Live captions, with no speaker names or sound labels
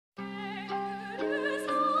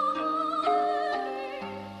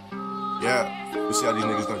We'll see how these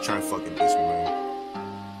niggas gonna try and fucking diss me, man.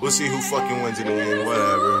 We'll see who fucking wins in the end,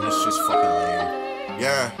 whatever. It's just fucking lame.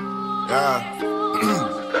 Yeah.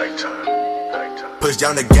 Nighttime. Push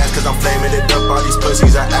down the gas cause I'm flaming it up. All these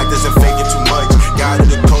pussies are actors and faking too much. Got out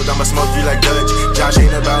of the cold, I'ma smoke you like Dutch. Josh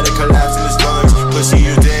ain't about to collapse in his lungs. Pussy,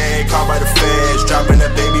 you dead, caught by the feds. Dropping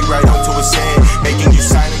that baby right onto his head. Making you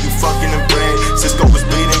silent, you fucking in bread. Cisco was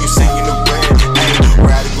bleeding, you singing the red. Hey,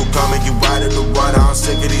 radical coming, you out of the water. I'm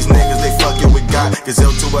sick of these niggas, they fucking with God.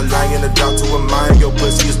 Gazelle to a lion, a dog to a mind. Yo,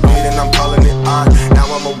 pussy is bleeding, I'm calling it odd. Now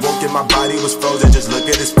I'm awoke and my body was frozen. Just look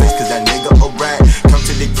at his face cause that nigga a rat. Come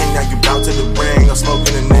to the king, now you bout to the ring. I'm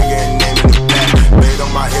smoking a nigga and naming the back. Laid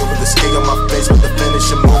on my head with a skig on my face. With the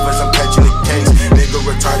finishing move as I'm catching the case. Nigga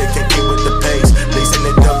retarded, can't keep with the pace. Lacing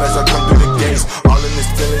it up as I come through the gates. All in his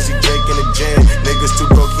feelings, he Jake in the jam. Niggas too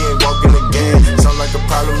broke, he ain't walking again. Sound like a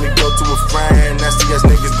problem, he go to a friend. Nasty ass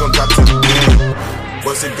niggas gon' drop to the end.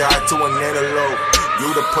 What's a guy to an antelope? You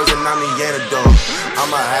the poison, I'm the antidote.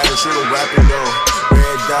 I'ma have a shooter rapping though.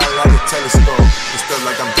 Red dot like a telescope. It's still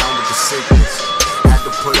like I'm down with the sickness. Had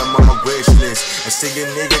to put him on my wish list. And see a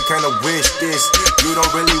nigga kinda wish this. You don't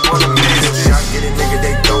really wanna miss this. Y'all get it, nigga,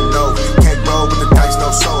 they don't know. Can't roll with the dice, no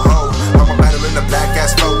Soho. I'm a battle in the black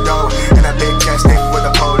ass photo. And I big cat stick with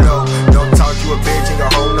a polo. Don't talk, you a bitch and your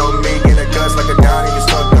hoe know me. Get a guts like a dime and you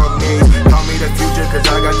stuck on me. Call me the future cause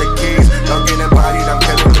I got the keys. Don't get embodied, I'm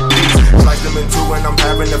killing the beats. Slice them in two and I'm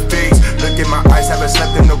having a feast. Look at my eyes, haven't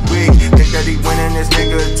slept in a week. Think that he winning, this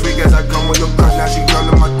nigga a tweak. As I come with your cut, now she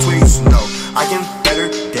running my tweets. No, I can better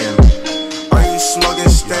them. Are you smoking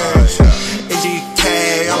stash? AGK,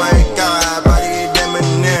 oh my god, body them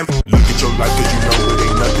and them. Look at your life cause you know it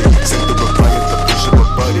ain't nothing. Send the reply at the push of a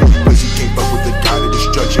button. Cause he can't fuck with the god of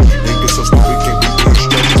destruction. Niggas so stupid, can't read the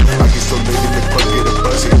instructions. I get so late in the club, get a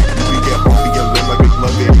buzzing. You be get home, be your limb like a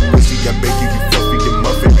glove it. Pussy, I bake you, you fluffy, you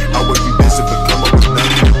muffin. How are you dancing but come up with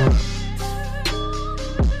nothing?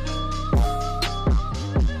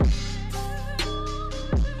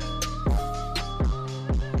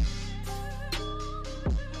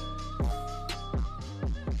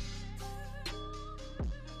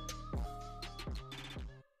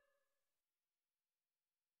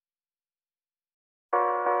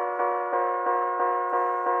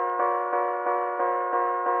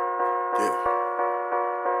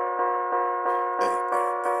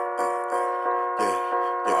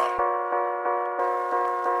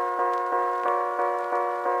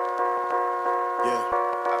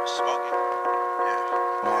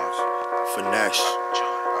 Finesse.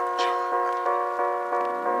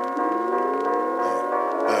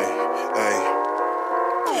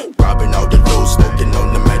 Robbing all the lows, smoking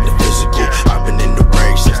on the metaphysical. I've been in the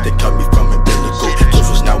range since they cut me from umbilical.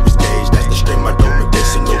 Close now is gauge, that's the stream I don't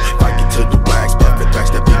medicinal. If I get to the wax, puffin'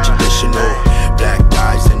 tracks that be traditional. Black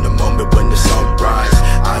guys in the moment when the sun rise.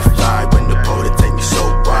 I fly when the poet take me so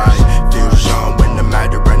wide. Fusion when the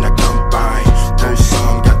matter and I combine. Do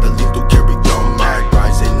some, got the lethal carry on my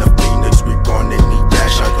rising the phoenix, reborn in the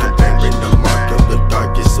ash. I comparing the mark of the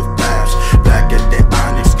darkest of paths. Black at the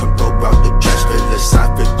onyx, come throw out the trash.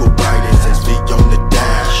 Philosophical writings and speak on the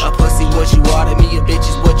dash. A pussy what you oughta me, a bitch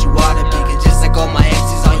is what you oughta be. Cause just like all my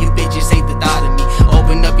exes, all you bitches hate the thought of me.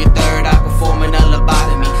 Open up your third eye, performing a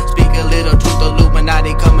lobotomy. Speak a little truth,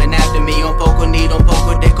 Illuminati coming after me. On poco, need on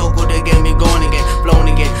poco, de coco, they get me going again, blown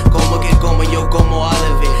again. Como que como, yo como all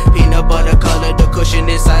of it. Peanut butter color, the cushion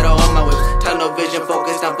inside all my whips. Tunnel vision,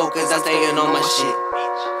 focused, I'm staying on my shit.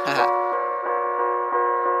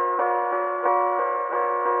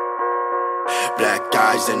 Black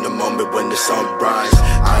eyes in the moment when the sun rise.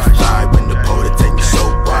 I fly when the poet take me so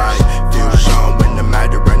wide. Fusion when the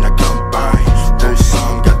matter and I combine. Do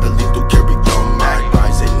some, got the lethal carry on my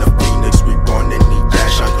rising the phoenix, reborn in the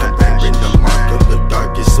ash. I'm comparing the mark of the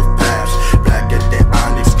darkest of paths. Black at the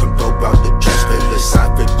onyx, come throw out the trash.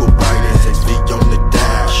 Philosophical writings and speak on the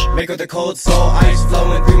dash. Make with the cold soul, ice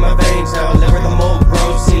flowing through my veins now. Live where the mold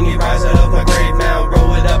grows, see me rise out of my grave now.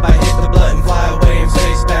 Roll it up, I hit the blood and fly away and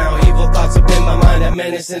face bound. Evil thoughts up in my mind, that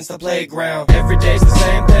menace since the playground. Every day's the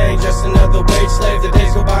same thing, just another wage slave. The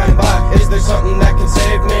days go by and by, is there something that can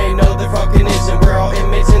save me? No, there fucking isn't. We're all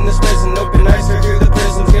inmates in this prison. Open eyes through the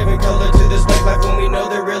prisms, giving color to this wake life when we know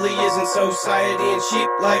there really isn't. Society and sheep,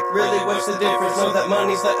 like really what's the difference? Know that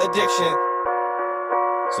money's the addiction.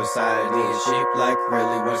 Society and sheep, like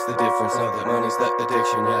really what's the difference? Know that money's the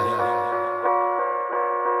addiction, yeah.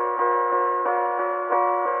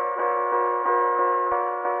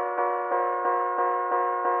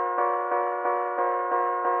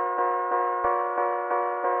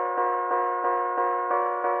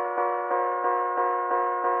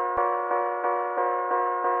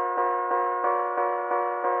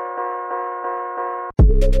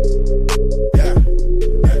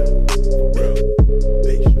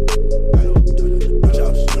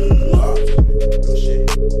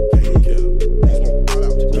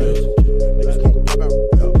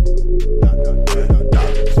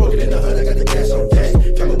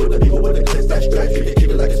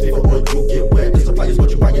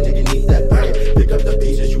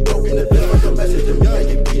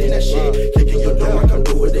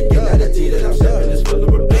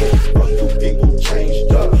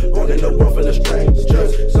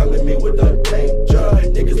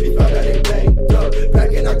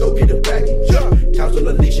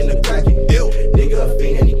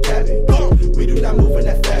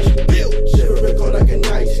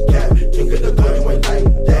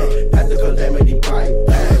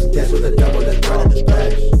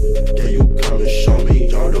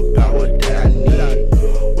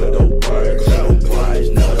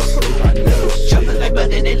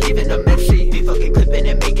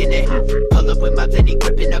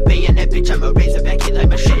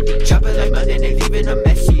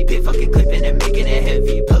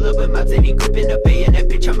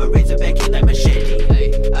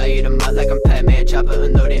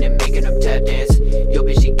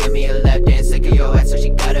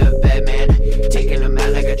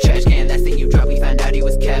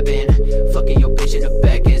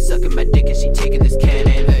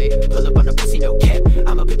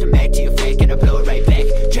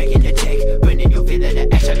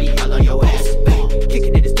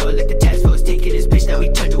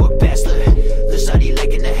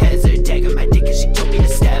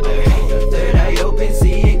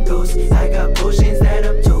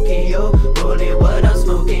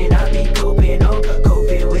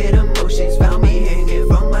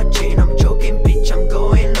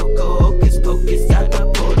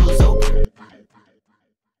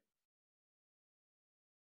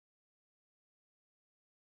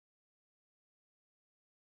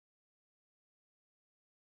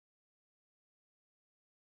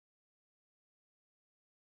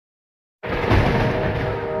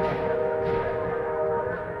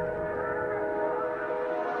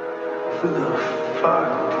 Who the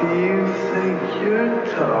fuck do you think you're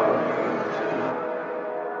talking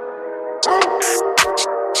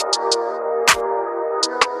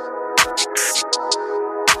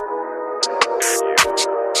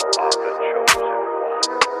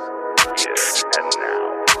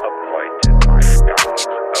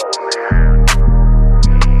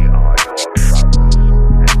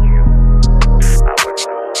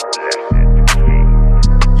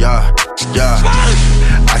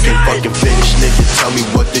fucking finish, nigga, tell me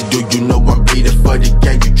what to do. You know I'm bleeding for the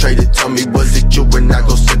game. You try to tell me, was it you? When I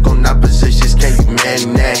go sick on oppositions, can you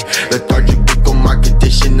man that? Lethargic, weak on my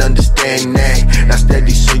condition, understand that. Not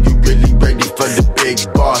steady, so you really ready for the big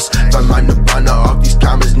boss. Find my nirvana off these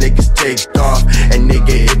comments, niggas take off. And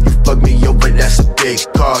nigga, if you fuck me over, that's a big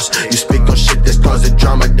cost. You speak on shit that's causing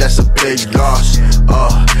drama, that's a big loss.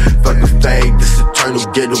 Fuck the fame, this eternal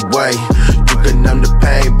getaway. You can numb the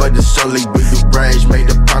pain, but it's only with the rage. Made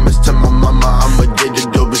a promise to my mama, I'ma get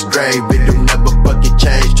it to his grave. It'll never fucking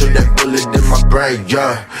change till that bullet in my brain,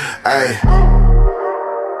 yeah, ayy.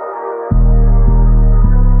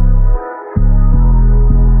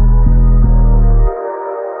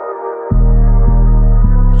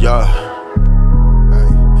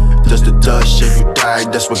 Just the dust, if you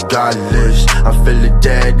died, that's what God lives. I'm feeling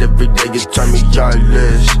dead every day, you turn me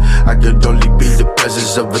yardless. I could only be the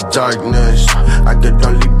presence of a darkness. I could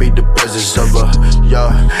only be the presence of a,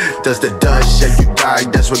 Just the dust, if you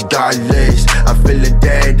died, that's what God lives. I'm feeling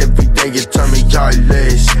dead every day, you turn me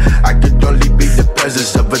yardless. I could only be the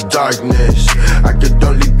presence of a darkness. I could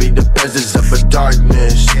only be the presence of a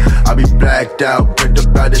darkness. I be blacked out, but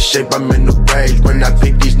about the shape, I'm in the rage. When I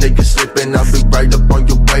pick these niggas slipping, I'll be right up on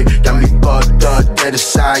your way. Got me fucked up, dead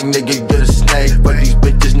aside, nigga, you're a snake. But these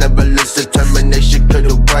bitches never listen, termination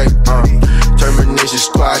could've wait. Termination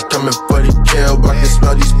squad coming for the kill. I can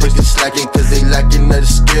smell these bitches slacking cause they lacking of the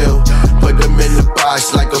skill. Put them in the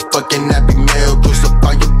box like a fucking Happy Meal.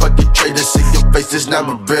 Crucify your fucking traitor, see your face is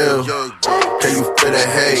never real. Can you feel the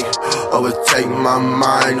hate? Overtake my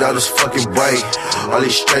mind, all this fucking weight. All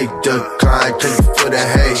these straight decline, can you feel the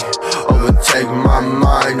hate? Overtake my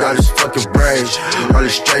mind, all this fucking rage. All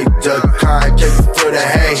this straight decline, can you feel the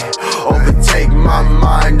hate? Overtake my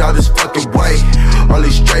mind, all this fucking weight. All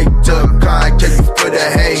these straight decline, can you feel the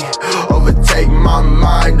hate? Overtake my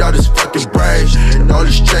mind, all this fucking rage. And all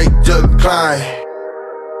this straight decline.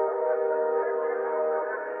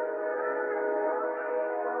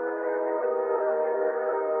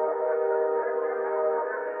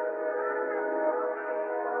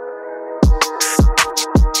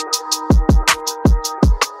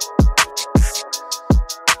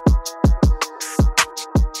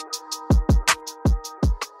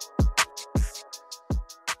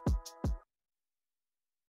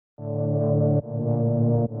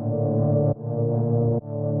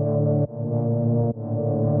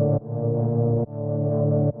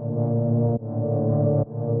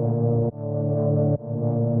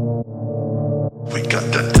 got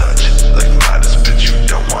that touch, like Midas, bitch, you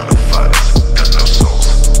don't wanna fight us. Got no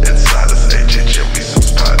souls inside us, HHM, we some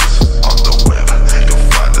spiders. On the web, you'll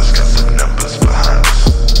find us, got some numbers behind us.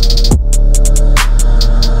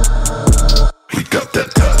 We got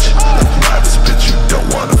that touch, like Midas, bitch, you don't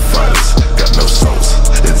wanna fight us. Got no souls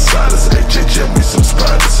inside us, HHM, we some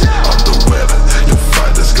spiders. On the web, you'll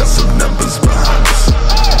find us, got some numbers behind us.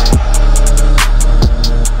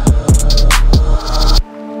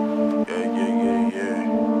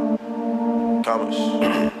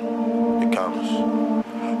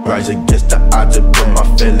 Rise against the odds and put my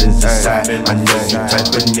feelings aside. I know you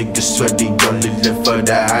type of nigga sweaty, only live for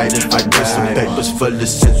the hide. I got some papers full of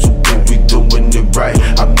sense, so we doing it right.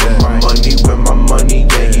 I put my money where my money,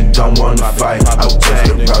 yeah, he don't wanna fight. I'll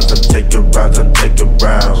take it rounds, I'll take it rounds, I'll take it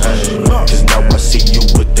rounds. Cause now I see you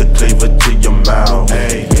with the cleaver to your mouth.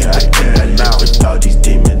 I can't live with all these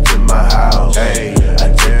demons in my house.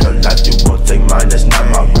 I take your life, you won't take mine, that's not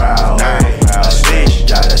my route. I swear to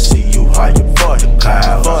God, I see you high above the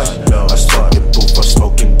clouds. I smoking booth, I'm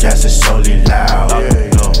smoking gas, it's only loud.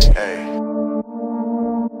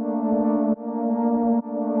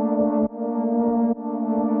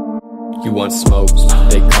 You want smokes,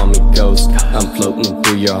 they call me Ghost. I'm floating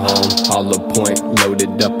through your home, hollow point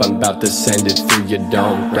loaded up, I'm about to send it through your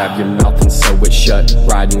dome. Grab your mouth and sew it shut,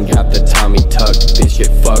 riding got the Tommy tuck. This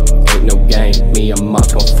shit fuck, ain't no game, me and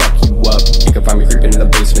Moss gon' fuck you up. You can find me creeping in the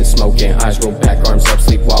basement smoking, eyes roll back, arms up,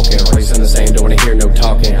 sleepwalking. Raising the same, don't wanna hear no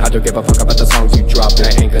talking. I don't give a fuck about the songs you dropping.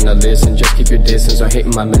 I ain't gonna listen, just keep your distance. Or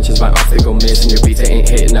hitting my mentions, my off they go missing. Your beats ain't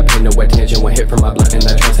hitting, I pay no attention. One hit from my blunt and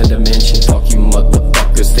I transcend dimension. Fuck you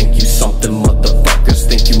motherfuckers, think you something, motherfuckers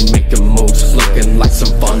think you making moves, looking like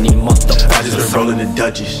some funny motherfuckers. I just been rolling the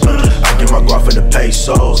Dutchies, I get my guap for the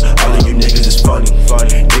pesos. All of you niggas is funny,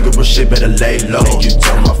 nigga real shit better lay low. Can you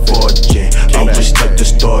tell my fortune? Always stuck the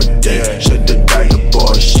store day, should've died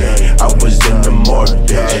abortion. I was in the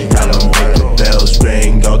mortgage, and now I'm making bells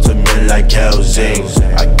ring. Ultimate like Hellzings.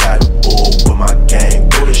 I got all with my gang,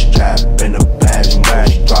 with a strap and a bag.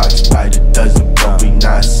 Most rocks by the dozen, but we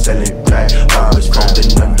not selling crack. Always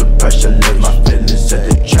folding under pressure, live my feelings at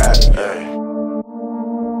the trap.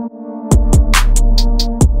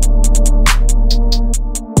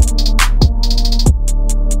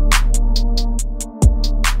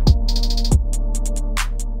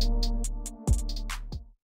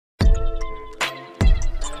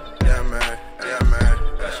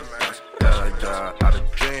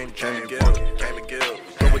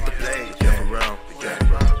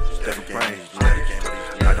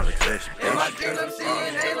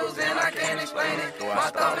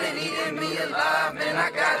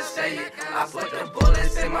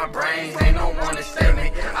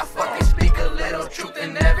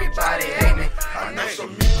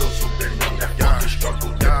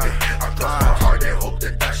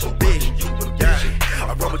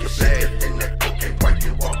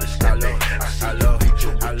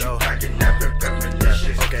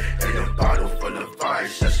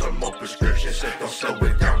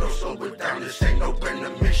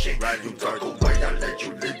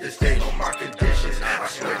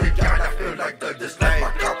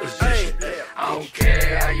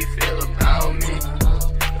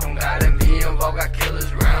 Got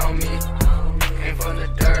killers around me. Came from the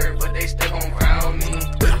dirt, but they still gon' grind.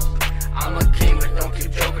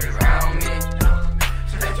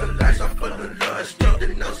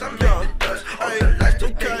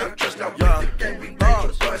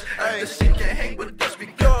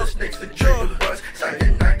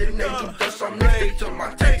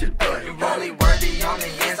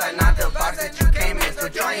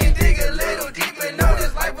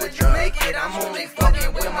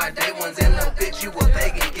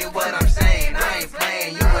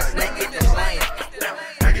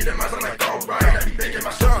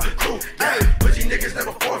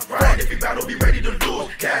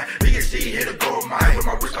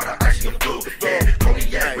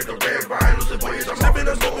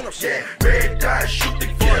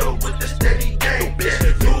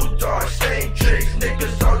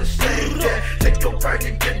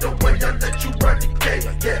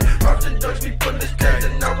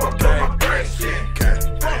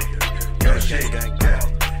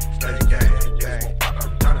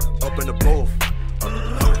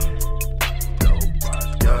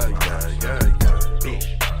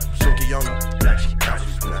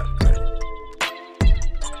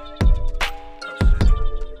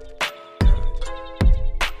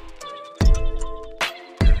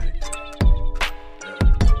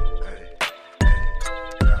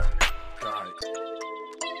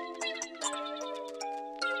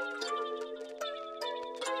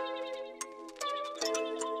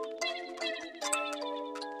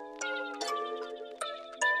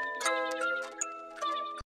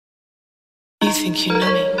 think you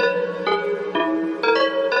know me?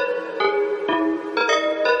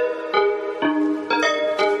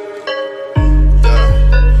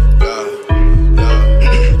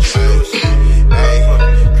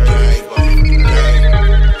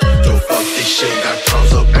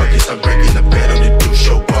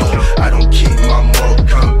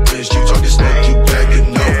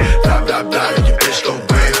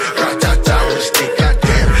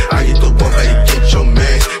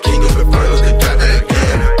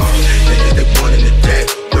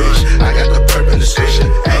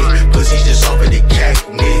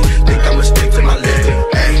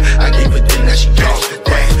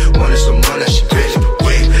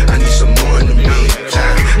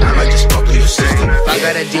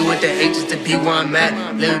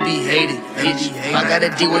 I gotta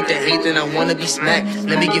deal with the hate, then I wanna be smacked.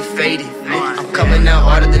 Let me get faded. I'm coming out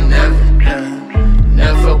harder than ever.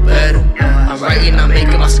 Never felt better. I'm writing, I'm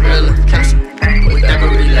making my skrilla with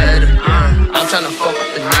every letter. I'm tryna fuck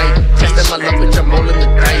up the night. Testing my luck, bitch, I'm rolling the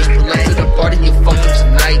dice. Pull up to the party, you fuck up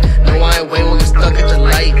tonight. No, I ain't waiting, we'll get stuck at the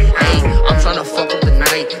light. Hey, I'm tryna fuck up the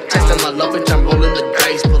night. Testing my luck, bitch, I'm rolling the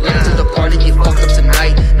dice. Pull up to the party, you fuck up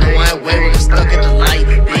tonight. No, I ain't waiting, we'll get stuck at the light,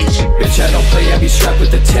 bitch. Bitch, I don't play, I be strapped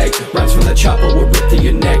with the tech. Rhymes from the chopper will rip through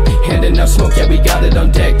your neck. Handing out smoke, yeah, we got it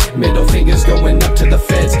on deck. Middle fingers going up to the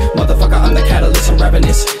feds. Motherfucker, I'm the catalyst, I'm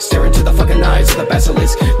ravenous. Staring to the fucking eyes of the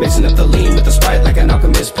basilisk. Mixing up the lean with the sprite like an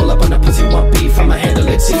alchemist. Pull up on a pussy, want beef, I'ma handle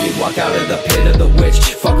it. See me walk out of the pit of the witch.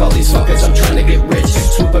 Fuck all these fuckers, I'm trying to get rich.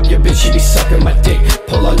 Swoop up your bitch, she be sucking my dick.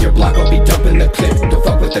 Pull on your block, I'll be dumping the clip. Don't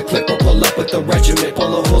fuck with the clip, I'll pull up with the regiment.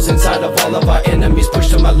 Pull the holes inside of all of our enemies. Push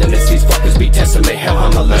to my limits, these fuckers be testing me. Hell,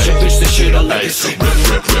 I'm a legend, bitch, this shit a legacy.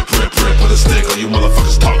 Rip with a stick. All you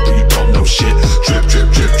motherfuckers talk, but you don't know shit. Drip, drip,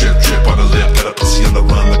 drip, drip, drip on the lip. Got a pussy on the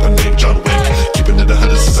run like my name John Wick. Keeping it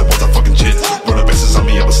 100 since I was a fucking jit. Run the bases on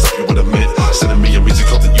me, I'ma stop you with a mitt. Sending me a music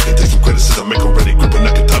club that you can take some criticism. Make her ready, gripping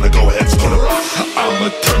a katana, go ahead, split up. I'ma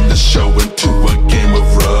turn this show into a game of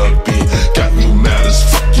rugby. Got you mad as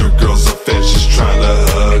fuck, your girl's a fan, she's trying to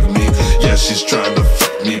hug me. Yeah, she's trying to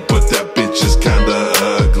fuck me, but that bitch is kinda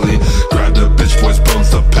ugly. Grind a bitch boy's bones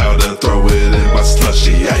to powder, throw it in my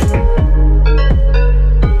slushy, hey.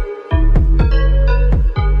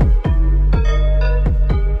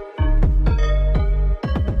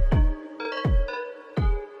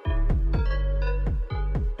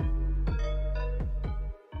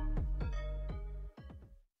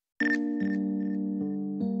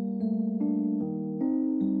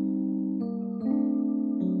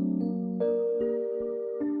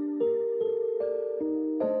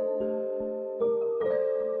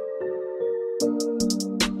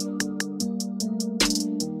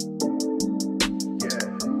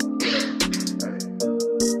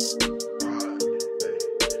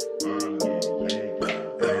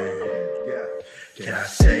 Can I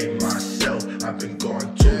save myself? I've been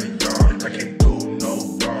going too long. I can't do no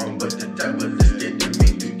wrong, but the devil is getting me.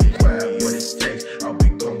 Do you grab what it takes? I'll be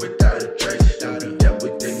gone without a trace. I'll be there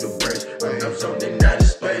within the race. When I'm zoning out of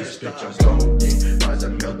space, bitch, I'm floating. As I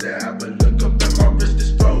melt that, I will look up and my wrist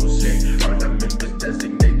is frozen. All the members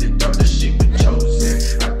designated, all the shit we chosen.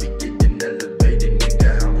 I be getting elevated,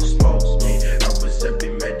 nigga, I won't smoke me. I was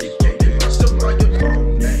every medicated, myself on your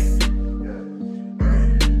phone name.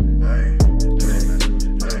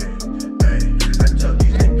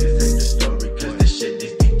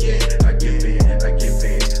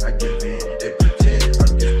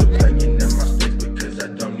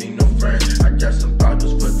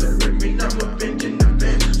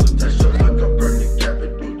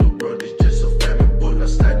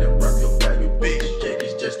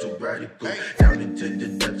 Down into the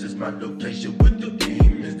depths is my location with the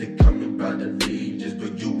demons. They coming by the legions,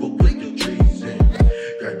 but you will bleed the treason.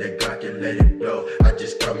 Grab that Glock and let it blow. I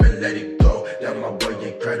just come and let it go. That my boy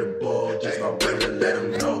incredible, just my way to let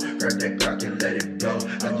him know. Grab that Glock and let it blow.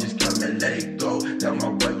 I just come and let it go. That my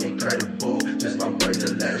boy incredible, just my way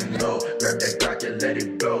to let him know. Grab that Glock and let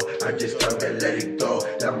it blow. I just come and let it go.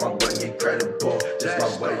 That my boy incredible, just my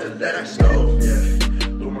way to let him know. Yeah,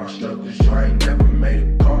 through my struggles, I ain't never made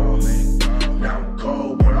a call. Now I'm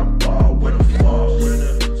cold when I ball, when I fall.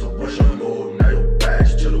 So what's your move? Now your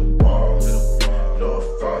back's to the wall. Lord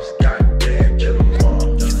Frost, goddamn, kill them all.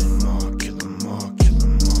 Kill them all, kill them all, kill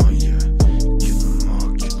them all, yeah. Kill them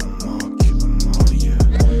all, kill them all, kill them all, yeah.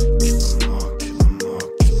 Kill them all, kill them all,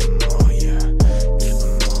 kill them all, yeah. Kill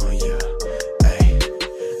them all, yeah. Ay,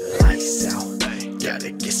 lights out.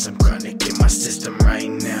 Gotta get some chronic in my system right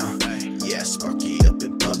now. Yeah, sparky up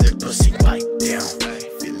in public, pussy pipe down.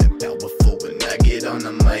 Feeling powerful when I get on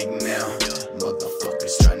the mic now.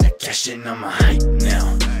 Motherfuckers tryna cash in on my hype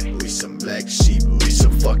now. We some black sheep, we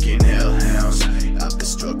some fucking hellhounds. I've been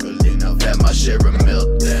struggling, I've had my share of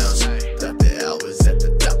meltdowns. Thought that I was at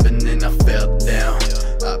the top and then I fell down.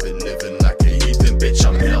 I've been living like a heathen, bitch,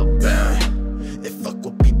 I'm hellbound. If fuck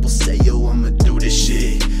what people say, yo, I'ma do this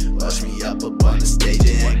shit. Watch me up on the stage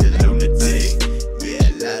and act a lunatic. Yeah,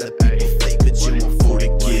 a lot of people fake, but you won't fool the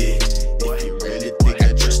kid. If you really think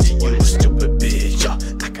I trusted you, a stupid bitch. Yo,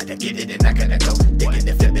 I gotta get it and I gotta go. Taking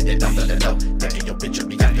it, flipping it off the low. Taking your picture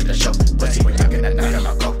me after the show. Pussy, we're talking and knock 'em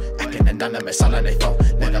out cold. Acting anonymous all on they phone.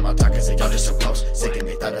 Let them all talk and say y'all just so close. Sick and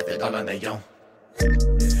they thought of it all on their own.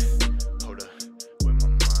 Hold up, where my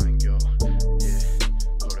mind go? Yeah,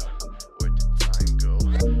 hold up, where the time go?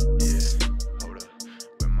 Yeah, hold up,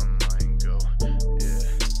 where my mind go? Yeah,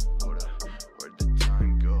 hold up, where the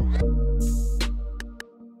time go?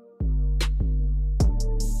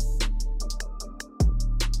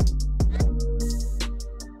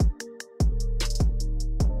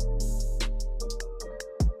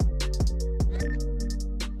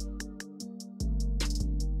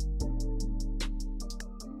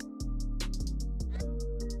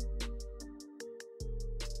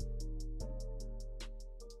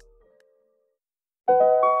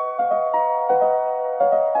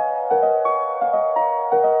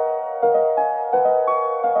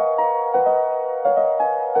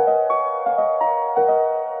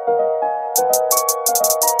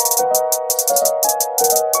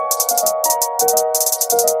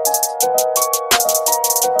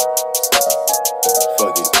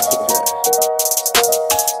 Fuck it.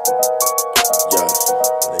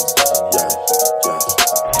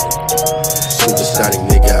 Supersonic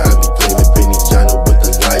nigga, I be claiming Benny Johnno with the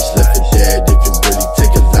lights. Left for dead if you really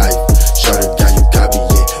take a life. Shot a guy you copy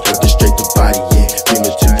in, work it straight to body in. Bring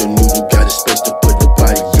it to your new, you got a space to put the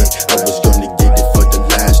body in. I was gonna get it for the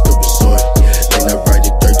last of resort. Then I ride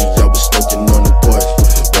it dirty, I was smoking on the porch.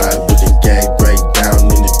 Ride with the gang, break down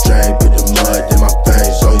in the drain. With the mud in my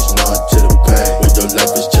veins, always numb to the pain. When your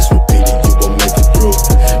life is just repeated, you gon' make it through.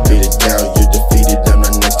 Beat it down, you're defeated, I'm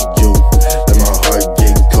not next to you. Let my heart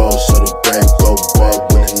get cold, so the brain go bug.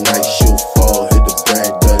 When the night shoot fall, hit the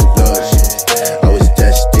brain, the lush. I was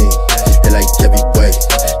destined, and like every way,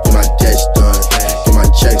 get my debts done, get my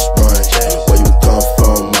checks run. Where you come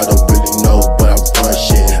from, I don't really know, but I run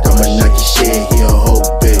shit. I'm a Nike shit, he a whole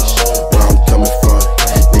bitch. Where I'm coming from,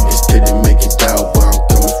 niggas couldn't make it out. Where I'm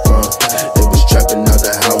coming from, they was trapping out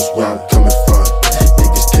the house. Where I'm coming from,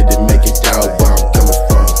 niggas couldn't make it out. Where I'm coming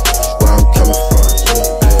from, where I'm coming from.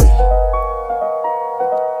 Yeah.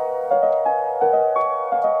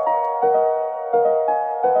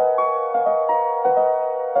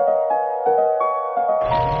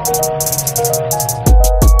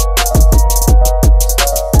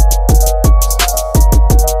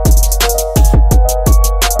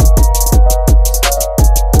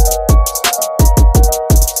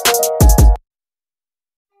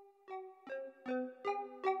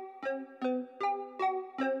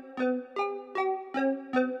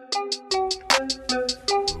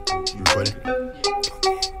 You ready?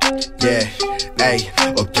 Yeah, ayy,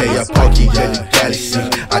 okay, I'm PALKIA the galaxy.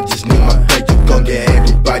 I just need my break, you gon' get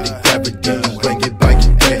everybody gravity. You bring it back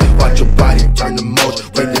again, watch your body turn the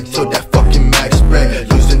most. Wait until that fucking max spread.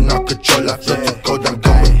 Losing all control, I feel too cold, I'm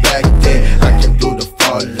going back there. I can do the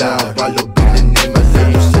fallout, while you're breathing in my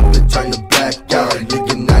lane. You sip and turn the black out,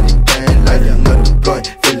 nigga not again. Light another blunt,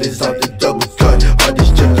 feelings off the double cut. All this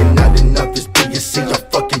drinking not enough, it's BSC, I'm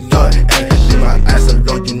fucking done. Ayy, leave my ass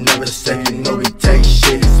alone, you never say you know we take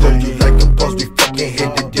shit. Smoke you like a boss, we fucking hit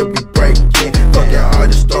the deal, we break it. Fucking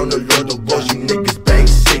hardest on the Lord of Wars, you niggas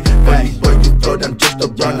basic. Funny where you thought I'm just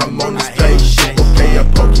around, I'm on the spaceship. Okay, I'm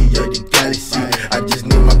PALKIA the galaxy. I just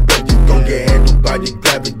need my breath, you gon' get handled by the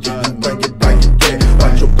gravity. You bring it back again,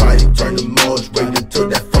 watch your body turn the most. Wait until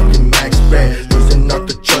that fucking max spread. Losing all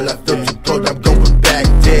control, I feel too cold, I'm going back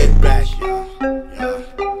dead.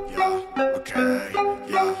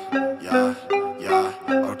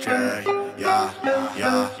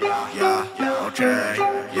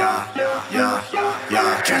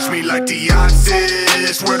 Catch me like the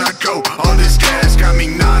ISIS, where'd I go? All this gas got me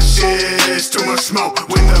nauseous. Too much smoke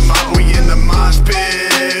with the mob, we in the mosh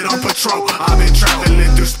pit on patrol. I've been traveling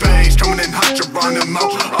through space, coming in hot, you're on the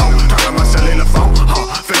mo. Calling my cellular phone,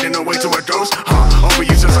 fading away to a ghost.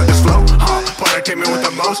 Overuse just like this flow, but I came in with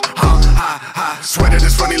the most. Sweater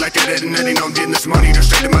that's funny like Ed and Eddie. No, I'm getting this money, they're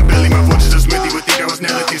straight in my belly. My voice is a smithy, would think I was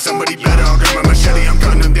Nelly. Somebody better, I'll grab my machete. I'm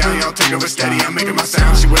cutting them down, y'all take over steady. I'm making my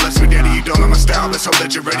sound, she will let me daddy. You don't know my style, let's hope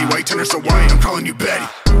that you're ready. White turn her so white, I'm calling you Betty.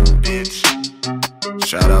 Bitch.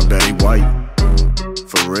 Shout out Betty White.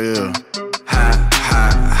 For real. Ha, ha,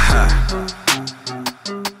 ha.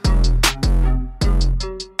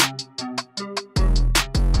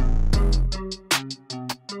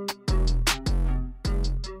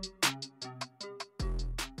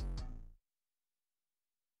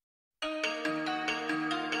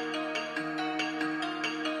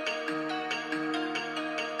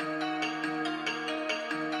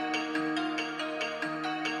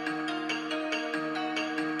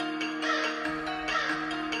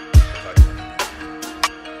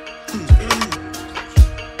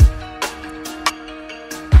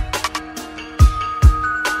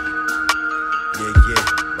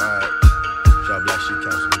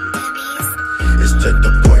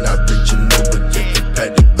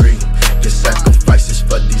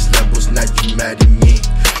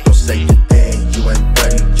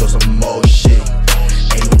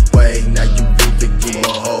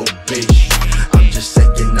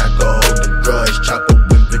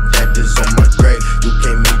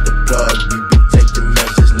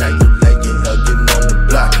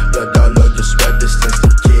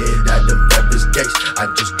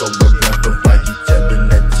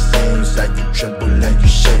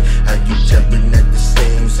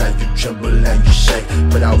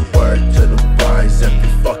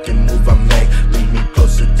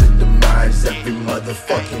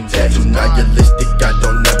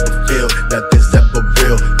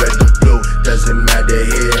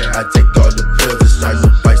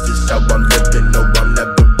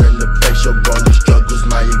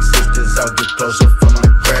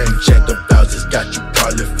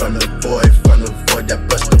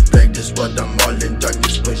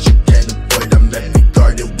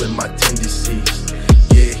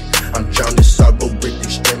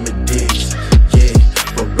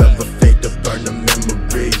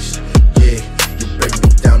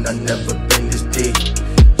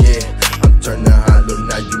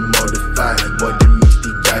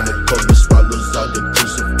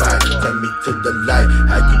 light.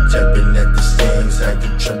 How you tapping at the seams, how you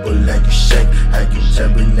tremble and you shake. How you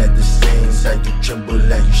tapping at the seams, how you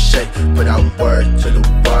tremble and you shake. Put out word to the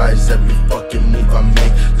wise, every fucking move I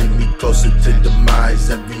make lead me closer to demise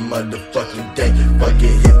every motherfucking day. Fuck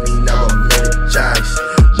it, hit me now, I'm energized.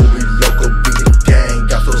 Movie local, be the gang,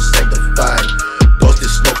 I feel sanctified.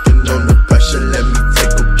 Toasted smoking on the pressure, let me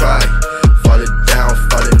take a ride. Falling down,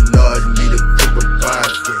 falling hard, need a quick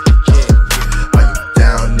revive. Are you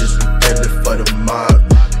down? This we get it for the mob.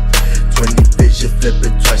 20 vision, flip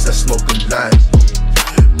it twice, I smoke a line.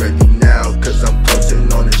 Ready now, cause I'm closing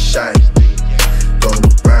on the shot. Going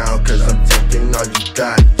around, cause I'm taking all you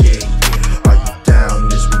got. Are you down?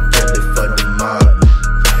 This we get it for the mob.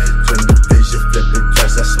 20 vision, flip it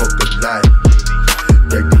twice, I smoke a line.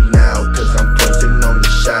 Ready now, cause I'm closing on the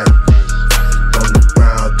shot. Going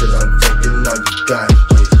around, cause I'm taking all you got.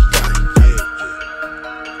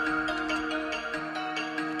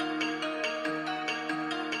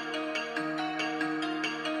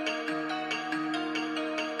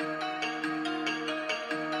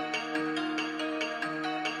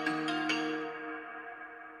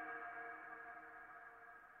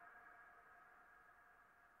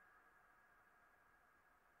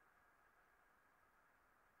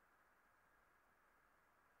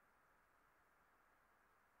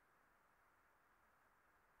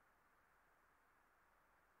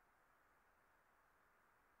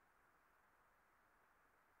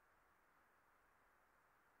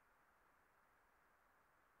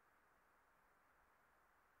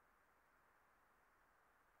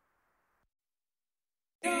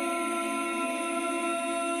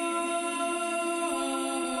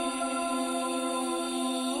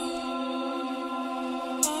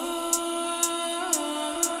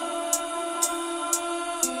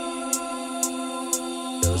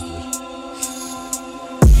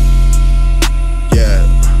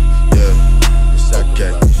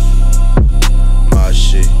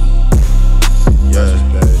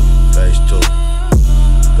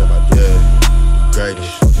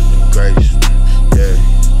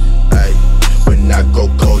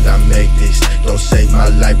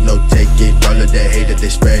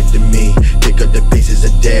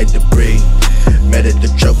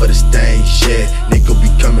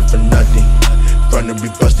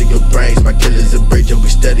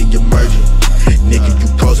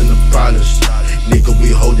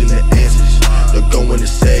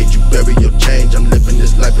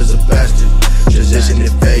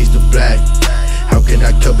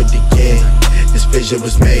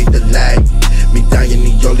 Was made to lag. Me dying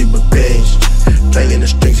the only revenge. Playing the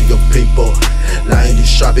strings of your people, lying you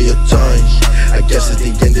sharp of your tongue. I guess it's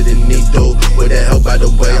the end of the needle. Where the hell, by the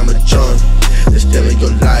way, I'm a John. They're stealing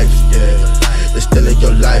your life, yeah. They're stealing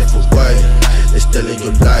your life away. They're stealing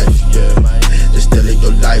your life, yeah. They're stealing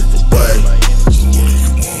your life away. So what do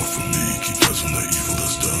you want from me? Keep eyes on the evil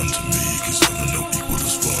that's done to me. Cause having no equal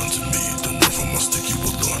is fun to me. Don't run from my stick, you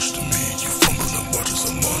will launch to me. You fumble and watch as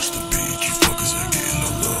I march the beat. You fuckers ain't getting no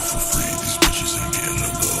love for free. These bitches ain't getting no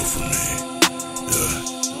love from me. Yeah,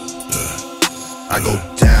 yeah. I go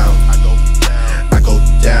down, I go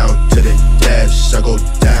down to the depths. I go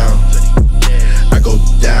down, I go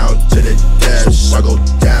down to the depths. I go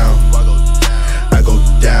down, I go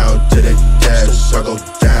down to the depths. I go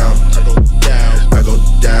down, I go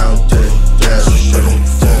down to the depths. I don't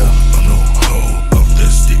fall, I know how. Up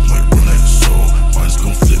that steep might run that soul. Mine's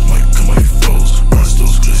gon' flip, might come my foes.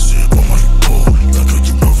 Rhinestones glisten on my pole. Like how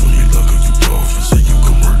you run from me, like how you dog. Say you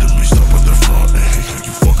can murder me, stop at the front. And hate how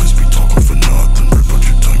you fuckers be talking for nothing. Rip out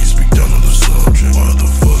your tongue, you speak down on the subject. Why the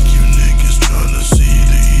fuck you niggas trying to see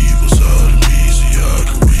the evil side of me? See I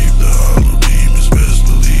can reap the hollow demons. Best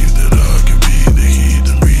believe that I can be the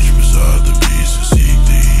heathen. Reach beside the beast and seek the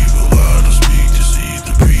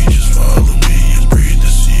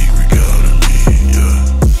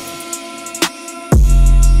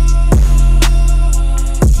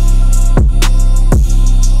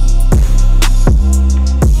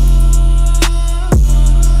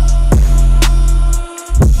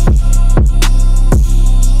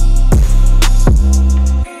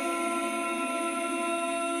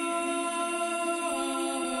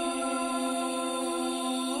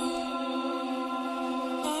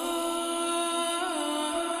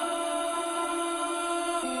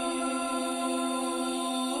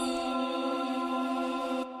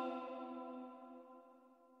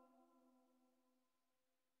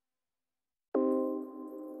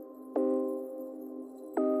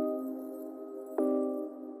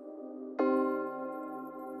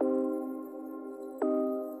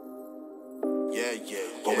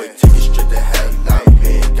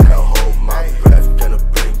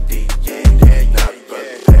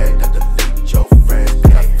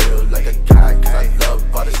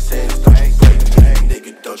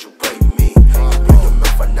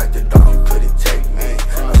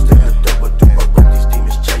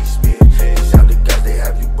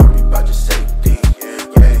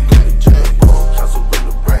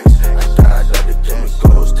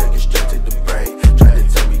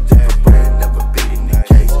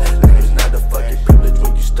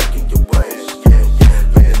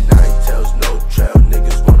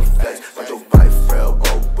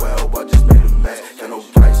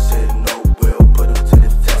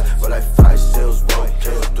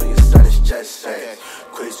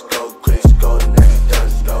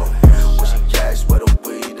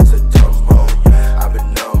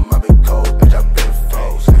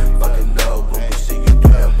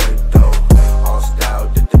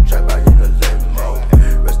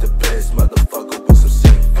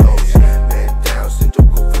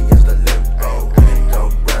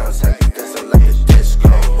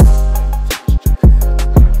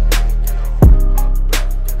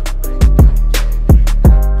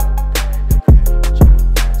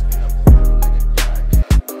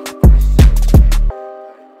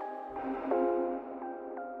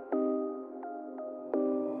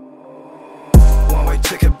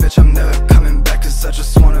I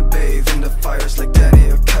just wanna bathe in the fires like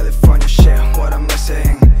Danny of California. Shit, what am I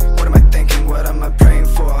saying? What am I thinking? What am I praying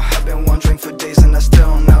for? I've been wondering for days and I still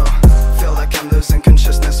don't know. Feel like I'm losing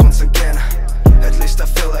consciousness once again. At least I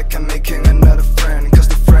feel like I'm making another friend. Cause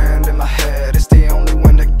the friend in my head is the only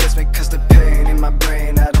one that gets me. Cause the pain in my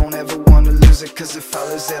brain, I don't ever wanna lose it. Cause if I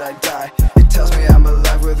lose it, I die. It tells me I'm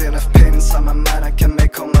alive with enough pain inside my mind. I can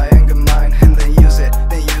make all my anger mine. And then use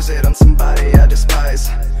it on somebody I despise.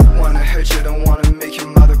 Wanna hurt you, don't wanna make your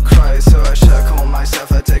mother cry. So I shackle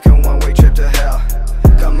myself, I take a one-way trip to hell.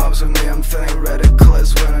 Got mobs with me, I'm feeling radical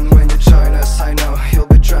as well. And when you join us, I know you'll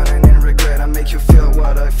be drowning in regret. I make you feel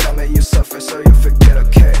what I felt, make you suffer so you forget,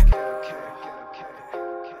 okay?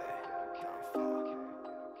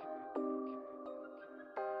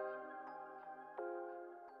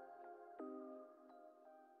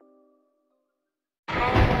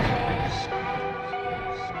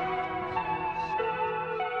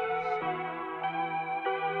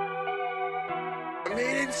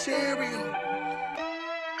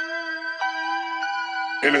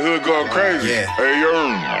 In the hood going crazy. Yeah. Hey, yo.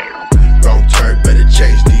 Wrong turn, better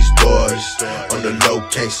change these doors. On the low,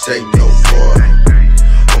 can't say no more.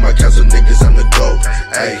 On my council niggas, I'm the GOAT.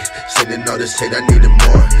 Ayy, sending all this hate, I need it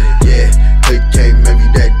more. Yeah, quick game, maybe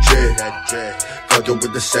that drip. Fuckin'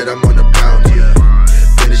 with the set, I'm on the bounty.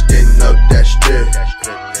 Finished in up that strip.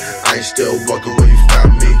 I ain't still walking where you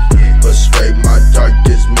found me. Persuade my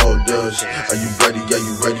darkest motives. Are you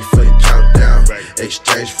ready for the countdown?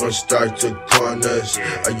 Exchange from start to corners.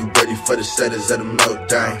 Are you ready for the settings of the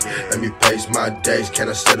meltdown? Let me pace my days, can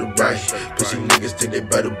I set it right? Pussy niggas think they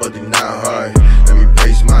better, but they not hard. Let me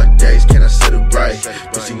pace my days, can I set it right?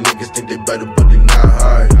 Pussy niggas think they better, but they not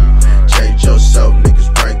hard. Change yourself, niggas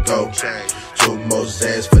brain go. 2 more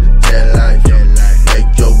Zans for the dead life.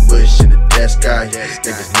 Make your wish in the dead sky.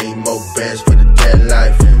 Niggas need more bands for the dead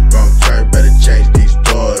life. Wrong turn, better change these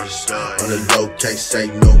doors. On the low, can't say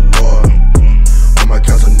no more. On my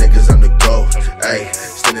council niggas, I'm the GOAT. Ayy,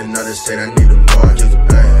 standing on the state, I need them more.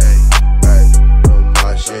 Ayy,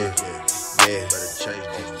 my shit.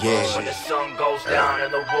 Yeah. When the sun goes down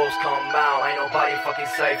and the wolves come out, ain't nobody fucking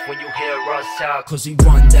safe when you hear us out. Cause we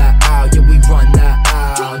run that out, yeah we run that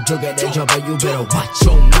out. Jugga that jumper, you better watch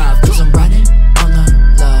your mouth. Cause I'm riding on the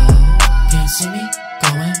low. Can't see me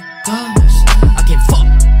going ghost. I can't fuck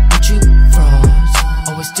with you froze.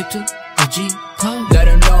 Always stick to the G code. Let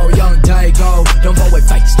her know, young Dago, don't go with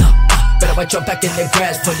fakes. Better watch your back in the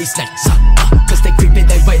grass for these snakes. Cause they creepin',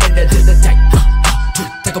 they right into the tank.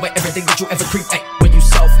 Take away everything that you ever create when you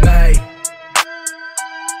self-made.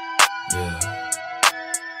 Yeah.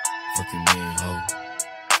 Fuck you mean, ho.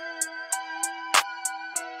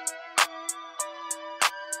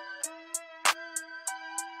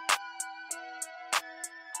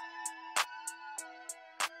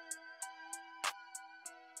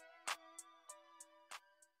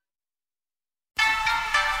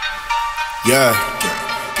 Yeah.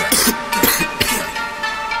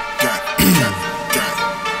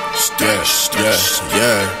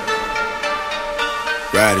 Yeah.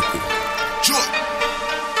 Radical.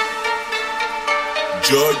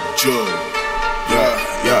 Judge.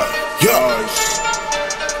 Yeah.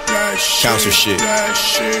 Council shit.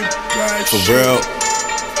 For real.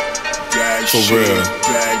 For real.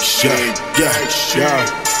 Yeah.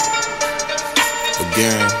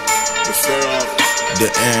 Again. The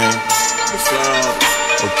end.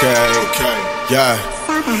 Okay. Yeah.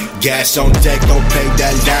 Gas on deck, don't pay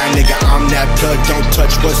that line. Nigga, I'm that plug, don't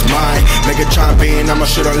touch what's mine. Nigga, try being, I'ma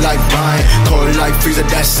shoot her like mine. Cold like freezer,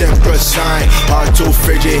 that's simple sign. Heart too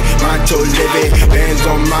frigid, mind too livid. Bands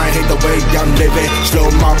on mine, hate the way I'm living.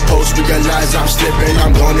 Slow my pulse, realize I'm slipping.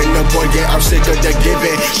 I'm going in the void, yeah, I'm sick of the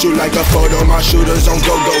giving. Shoot like a photo, my shooters on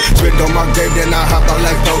go-go. Spit on my grave, then I hop out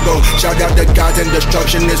like Pogo. Shout out the gods and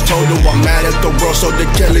destruction is total. I'm mad at the world, so the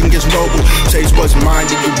killing is noble. Taste what's mine,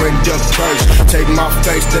 then you end up cursed. Take my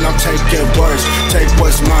face, then I'll take it worse. Take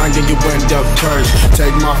what's mine, then you end up cursed.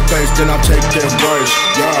 Take my face, then I'll take it worse.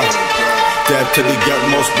 Yeah. Death to the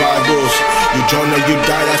utmost Bibles. You join or you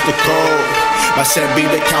die, that's the code. I said be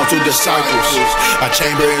the council disciples. Our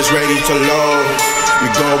chamber is ready to load. We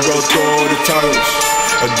gon' roll through the tunnels.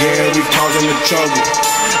 Again, we causing the trouble.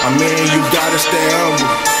 I mean, you gotta stay humble.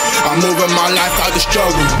 I'm moving my life out the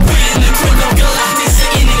struggle. We in the chronogalactic,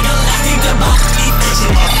 sitting in galactic, the body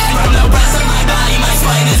vision. From the rest of my body, my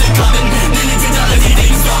spine is a coven. Then the fidelity,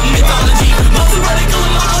 things from mythology. Multi-radical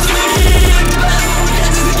and multi-radical.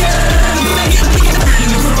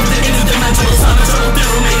 Interdimensional time, eternal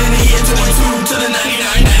theorem made in the year 22 to the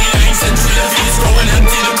 99 century. The feet is growing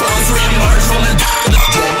empty, the clones re-emerge from the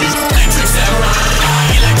electric samurai.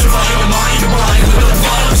 Electrify your mind, combined with the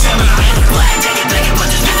flood of Gemini. Black, take it,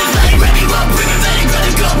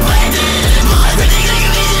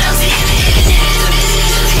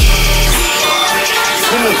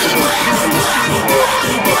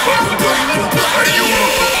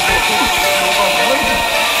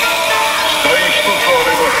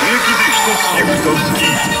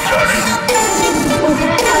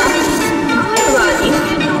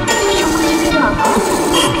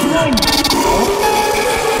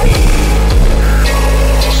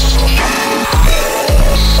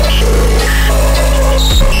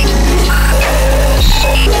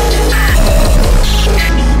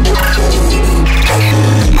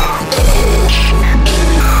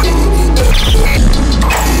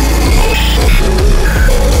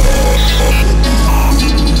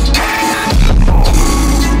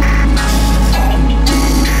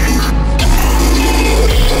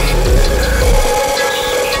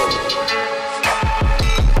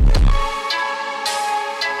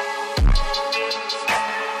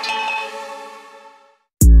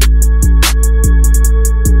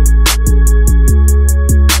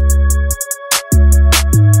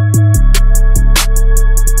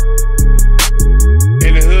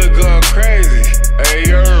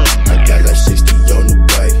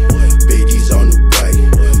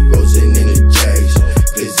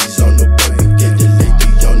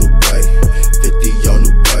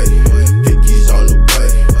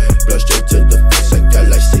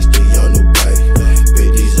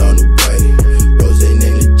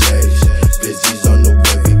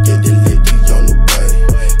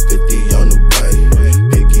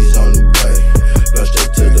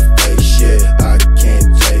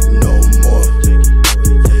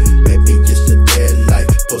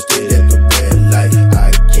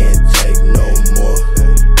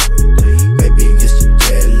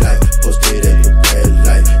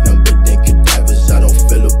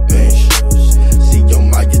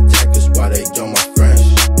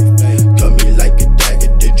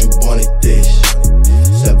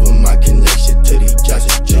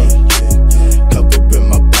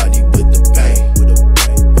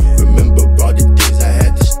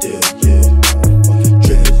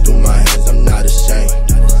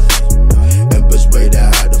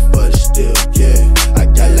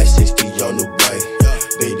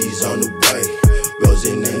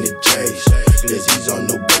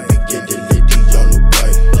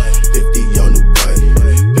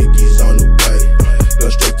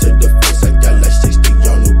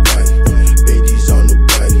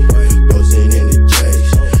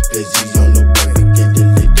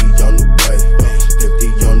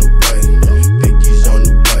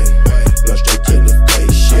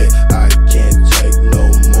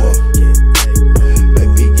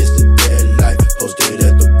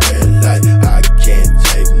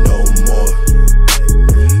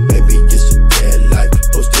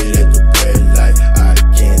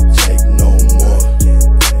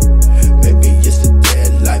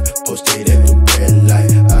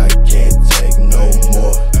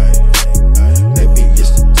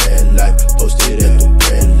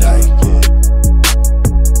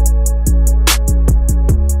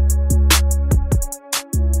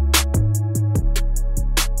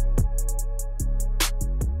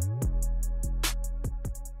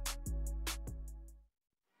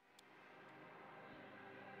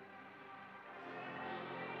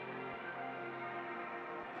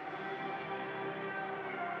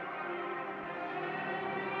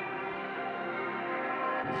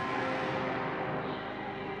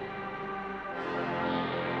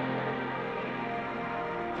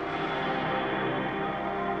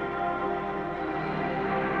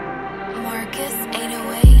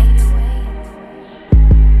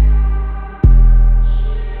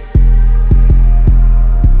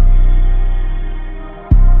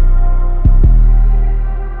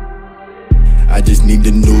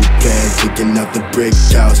 Picking out the brick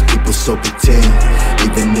house, people so pretend.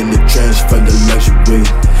 Even in the trench for the luxury.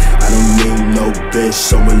 I don't need no bitch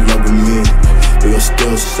so in love with me. We gon'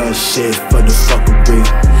 steal some shit for the fuckery.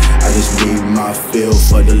 I just need my feel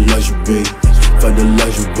for the luxury. For the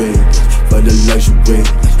luxury, for the luxury.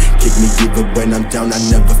 Kick me even when I'm down, I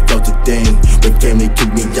never felt a thing. When family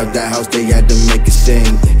kicked me out the house, they had to make it sing.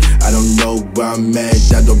 I don't know where I'm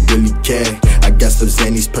at, I don't really care. I got some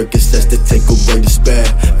Xannies, Percocets to take away despair.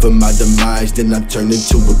 For my demise, then I'm turned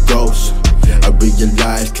into a ghost. I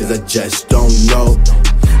realize cause I just don't know.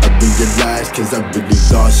 I realize cause I really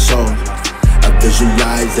lost soul. I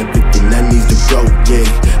visualize everything that needs to grow, yeah.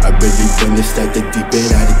 I really when it's at the deep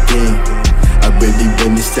end out again. I really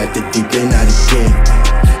when it's at the deep end out again.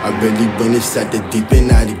 I really when it's at the deep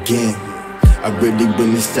end out again. I really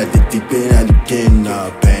went inside the deep end out again.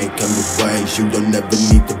 Nah, pain coming ways, you don't ever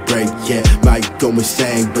need to break, yeah. Might go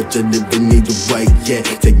insane, but you never need to wait, yeah.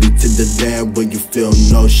 Take me to the land where you feel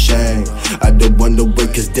no shame. I don't wanna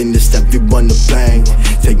wait, cause then it's everyone to blame.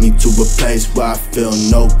 Take me to a place where I feel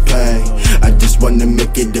no pain. I just wanna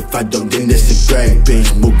make it, if I don't then it's a great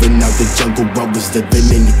bitch. Moving out the jungle, I was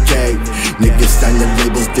living in the cave. Niggas sign the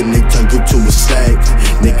labels, then they turn you to a slave.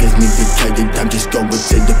 Niggas need to tell you, I'm just going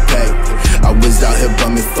to the pay. I was out here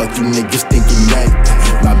bumming, fuck you niggas thinking that.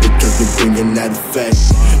 My because we bringing that effect.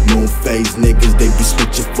 Moon phase niggas, they be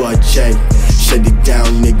switching for a check. Shut it down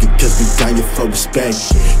nigga, cause we dying for respect.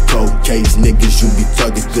 Cold case niggas, you be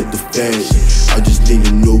talking to the feds. I just need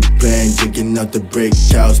a new band, digging out the brick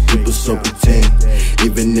house, people so pretend.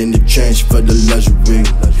 Even in the trench for the luxury.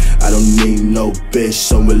 I don't need no bitch,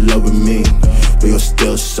 so in love with me. We gon'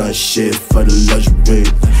 steal some shit for the luxury.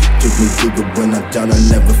 Kick me deeper when I'm down, I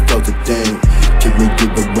never felt a thing. Kick me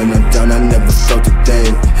deeper when I'm down, I never felt a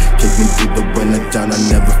thing. Kick me deeper when I'm down, I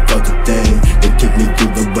never felt a thing. They kick me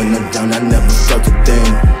deeper when I'm down, I never felt a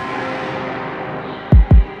thing.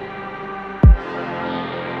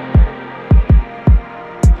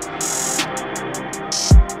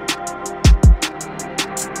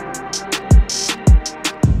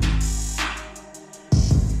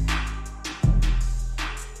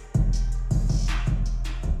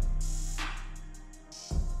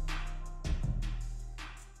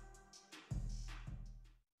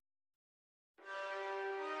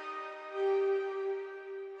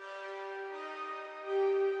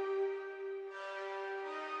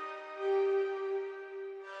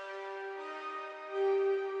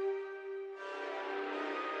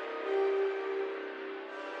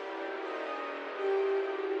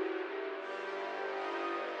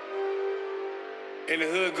 In the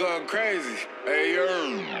hood going crazy. Hey,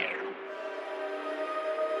 yo.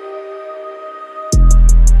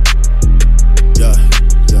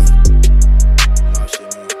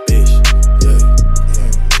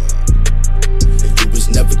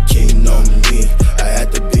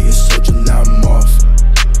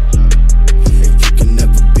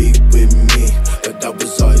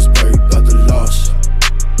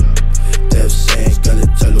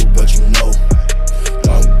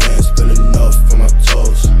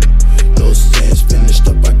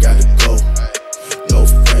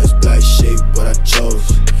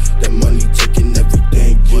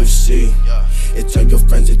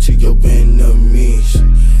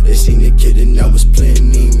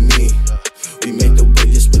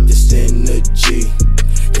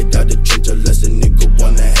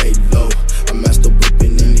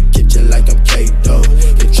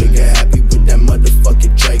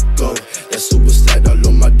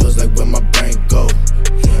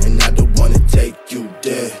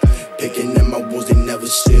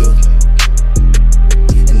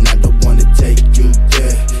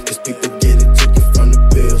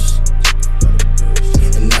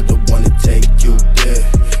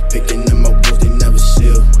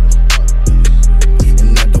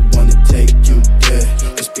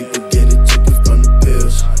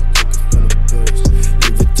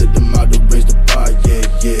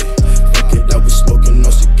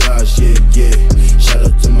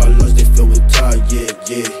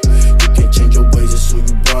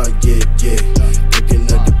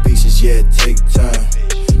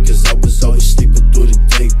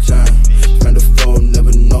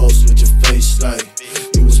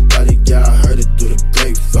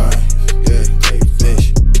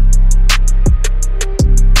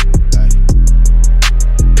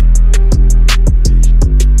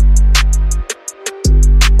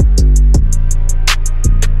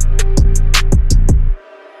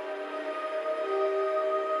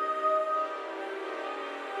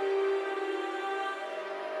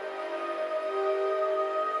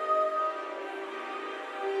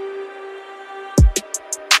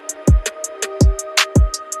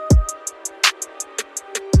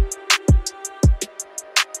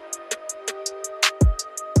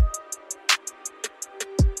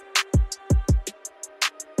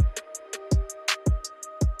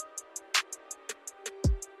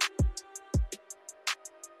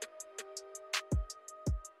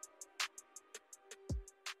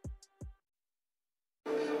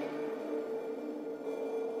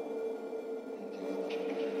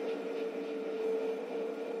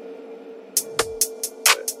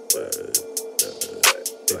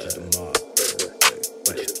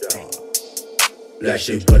 Black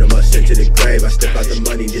shit, put them up, sent to the grave. I step out the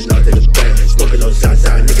money, just not to the bank. Smoking on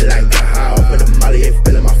Southside, nigga like a how. But the molly ain't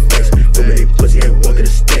feeling my face. Too many pussy ain't walking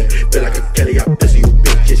the stink. Feel like a Kelly, I pussy you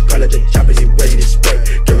bitches. Call it the choppers, he ready to spray.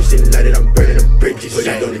 Kerosene lighted, I'm burning the bridges. Put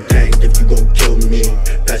it on the gang if you gon'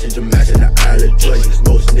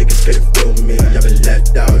 couldn't feel me. I've been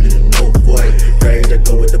left out in a no void. Afraid I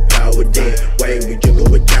go with the power then. Way we juggle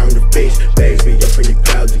with counterfeits. Bags me up in the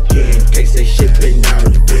clouds again. Can't say shit, been out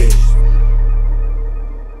of the bitch.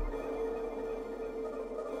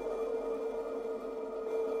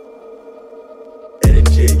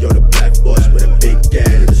 You're the black boss with a big dad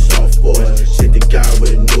and a soft voice. Sit the guy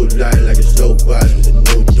with a new light like a slow boss with a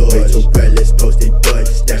new door. So breathless, posted bud.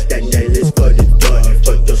 Snatch that necklace for the door.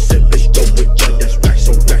 Fuck your sip, bitch, go with junk. That's racks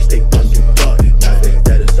on racks, they gon' do butt.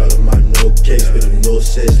 That is all of my new kicks with a new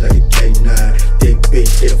sis like a K9. Big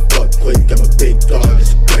bitch, get a fuck quick. I'm a big dog,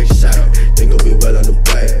 it's a great sight. Think I'll be well on the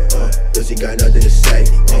way. Pussy got nothing to say.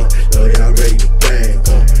 Know that I'm ready to bang.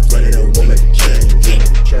 Running a woman to change.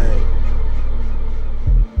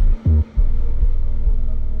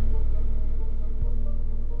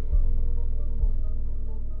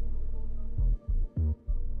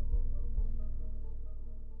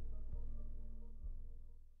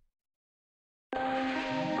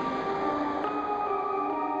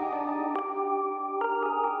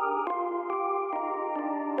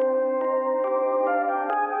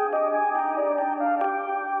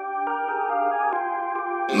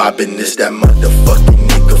 My business, that motherfucking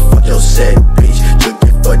nigga, fuck your set, bitch.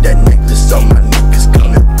 Looking for that necklace, all my niggas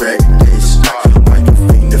coming reckless. Why you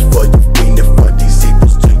fiending for, these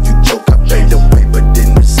evils till you choke? I paid the way, but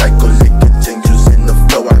then the cycle, it continues in the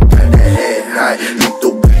flow. I got that head high,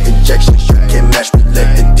 lethal with injections, you can't match me, let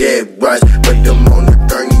the dead rise. But them on the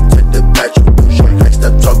gurney to the back, you do your legs,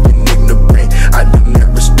 stop talking ignorant. I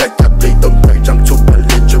demand respect, I bleed the rage, I'm too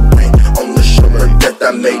belligerent. On the shore of death, I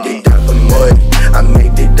made it out the mud. I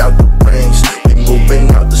made it out the brains, we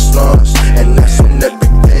moving out the slums, and that's on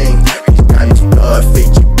everything. These diamonds blood,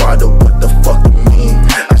 Fiji water, what the fuck you mean?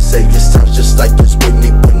 I say it sounds just like it's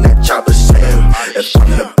Whitney when that chopper sing. If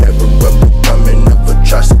I'm the bearer of becoming of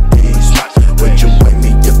atrocities, would you blame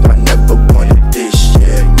me if I never wanted this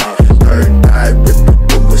shit? My third eye ripped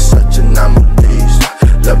through with such anomalies.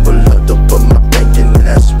 Level up to put my bank in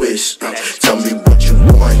that switch. Tell me what you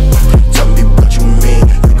want, tell me what you mean.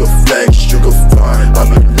 You can flex, you can farm, I'll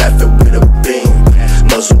be laughing with a beam.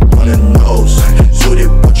 Muzzle on the nose, suited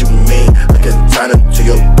what you mean. Like a time to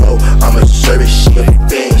your bro, I'm a service, she a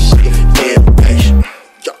fiend. Yeah, bitch.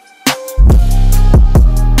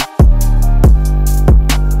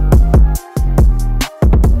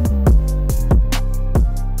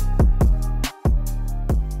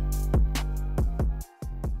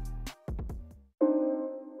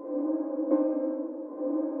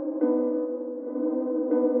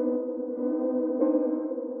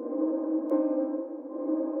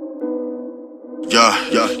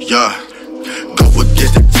 Yeah. Go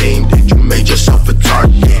against the team, then you made yourself a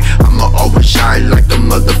target. I'ma always shine like the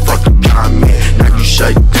motherfucking comment. Now you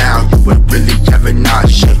shut down, you ain't really have an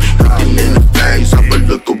option. Looking in the face, I'ma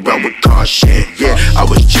look around with caution. Yeah, I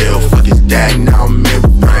was chill, fuck his dad, now I'm in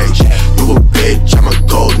rage. You a bitch, I'm a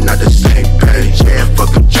gold, not the same page. Yeah,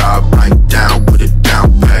 fuck a job, I ain't down with a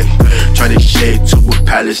down pay. Turn this shit to a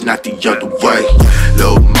palace, not the other way.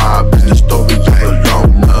 Lil' mob is the story of a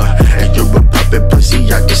loner, and you're a puppet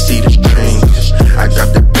pussy, I can see the strings. I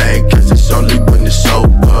got the bag cause it's only when it's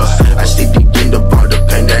over. I see the end of all the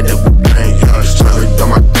pain that it will bring us. Turn it on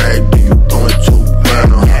my grave, do you going too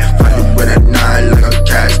well? Find you with a 9 like a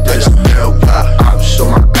cash that's still got ops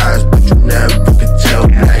on my eyes, but you never can tell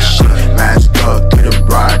that shit. Mask up, get a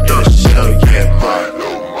ride, get a shell, yeah. My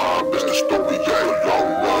little mom is the story of a long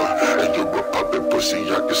run, and you're a puppet pussy,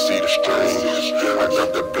 I can see the strings. I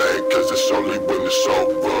got the bag cause it's only when it's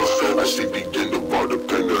over. I see the end of all the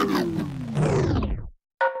pain that it will.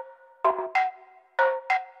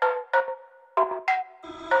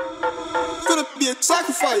 It's gonna be a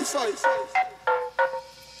sacrifice.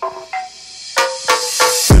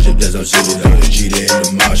 There's no shit that I'm cheating in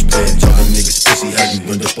the mosh pit. Talking niggas pussy, how you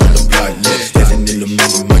end up on the block list. Dancing in the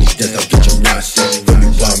money, that's how get your ride set. Feel me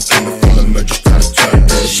while I'm coming from a merger, trying to turn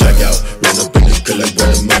this. Check out, run up in the good like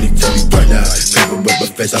where the money, tell me right now. Cover up my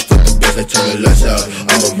face, I fuck the best, I turn the lights out.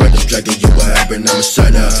 I'm a ride the dragon, you what happened, I'm a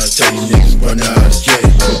sign out. Tell these niggas run out, yeah.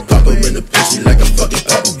 I'm a popper in the pussy like a fucking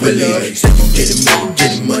Papa Willie. Say you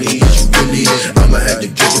getting money, is you really? I'ma have to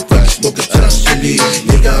drink it, fucking smoke it till I'm silly.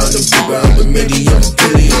 Nigga on the rebound with Minnie, I'm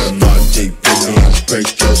Billy. Break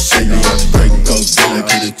your silly, break Godzilla,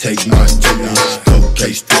 could it take my dinner?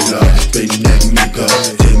 Cocaine thriller, big neck nigga,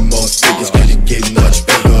 10 more figures, could it get much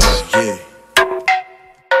bigger? Yeah.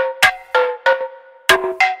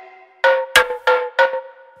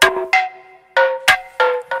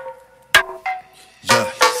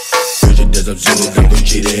 There's a zero, I'm gon'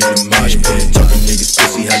 cheat it in the mosh pit. Talking niggas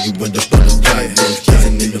pussy, how you end up on the block list.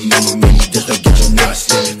 Dancing in the money, that's how get your ride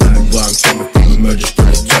set. Feel me while I'm coming from a merger, from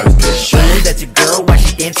the turn pit.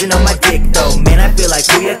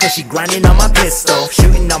 she grinding on my pistol.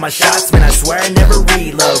 Shooting all my shots, man, I swear I never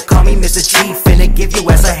reload. Call me Mr. Chief, finna give you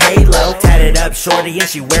ass a halo. Tatted up shorty and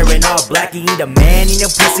she wearing all black. You need a man in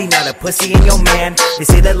your pussy, not a pussy in your man. They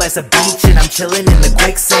say that life's a beach and I'm chilling in the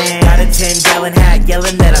quicksand. Got a 10-gallon hat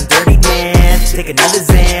yelling that I'm dirty Dan. Take another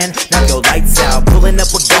Xan, knock your lights out. Pulling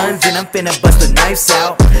up with guns and I'm finna bust the knives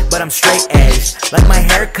out. But I'm straight edge, like my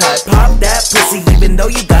haircut. Pop that pussy even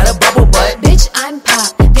though you got a bubble butt. Bitch, I'm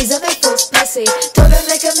pop, these other folks pussy. Told her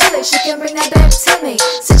like a millie, she can bring that back to me.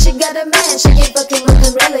 Since she got a man, she ain't fucking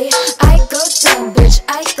looking really. I go dumb, bitch,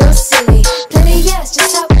 I go silly. Plenty yes,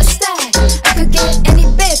 just out a stack. I could get any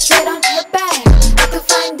bitch right on her back. I could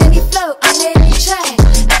find any flow on any track.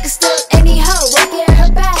 I could steal any hoe, won't get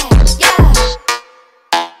her back. Yeah.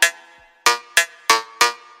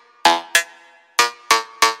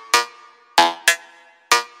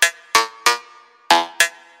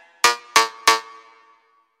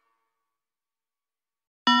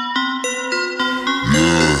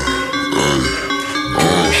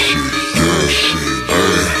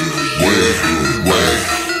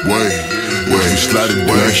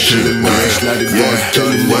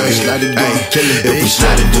 If we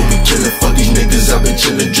slide it, do we kill it? Fuck these niggas, I've been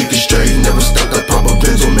chillin', drinking straight. Never stop, I pop a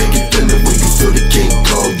Benz, don't make it feelin'. When you feel the king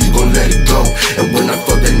cold, you gon' let it go. And when I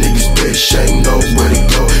fuck that nigga's bitch, I ain't know where to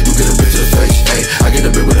go. You get a bitch to the face, ayy, I get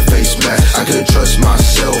a bitch with a face mask. I couldn't trust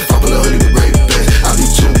myself, I pull a hoodie with rape bands. I be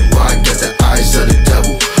too wide, got the eyes of the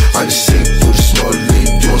devil. I just see through the small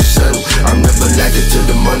league, you won't settle. I'm never lacking to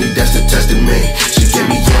the money, that's the testament. She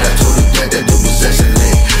gave me yeah, I told her that it was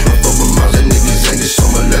excellent. I fuck with miles of niggas, ain't this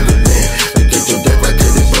on my level land. Get your death right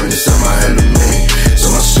there, they burn inside my element.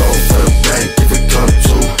 So my soul for the bank, if it come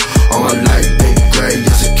to. All my life been gray,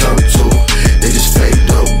 yes it come to. They just fade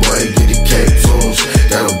away, get the cake tunes.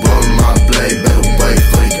 Gotta run my blade, better wait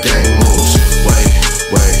for the game moves. Wait,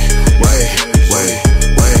 wait, wait, wait,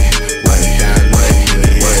 wait, wait, wait,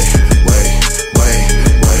 wait, wait, wait, wait,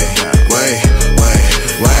 wait,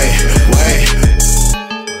 wait, wait.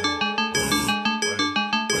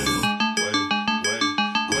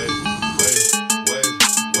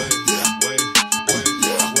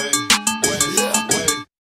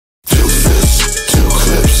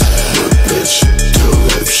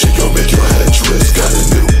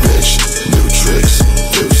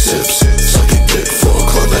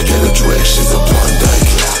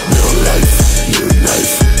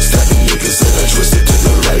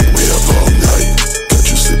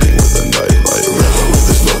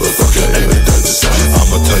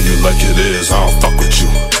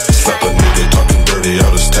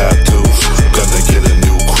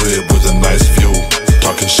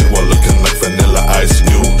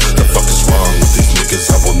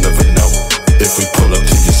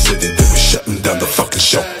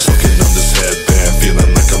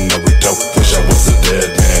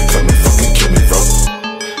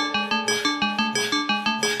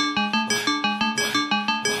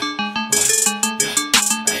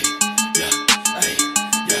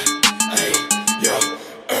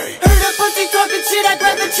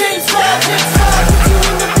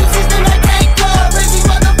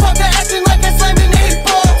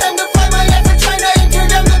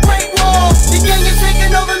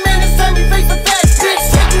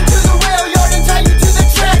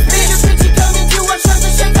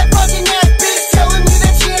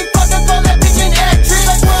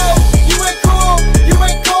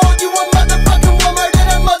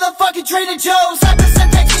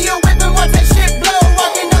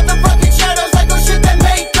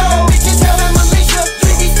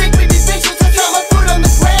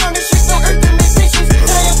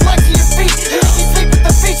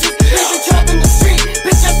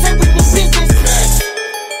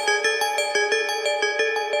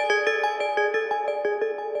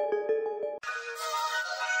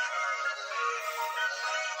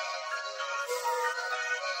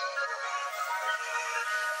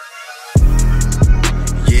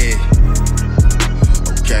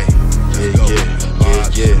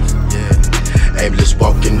 Aimless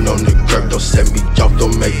walking on the curb, don't set me off,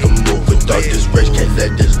 don't make a move. With all this rage, can't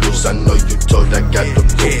let this loose. I know you told, I got the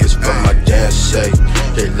proof. It's for my dance say.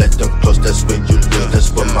 Can't let them close, that's where you live, that's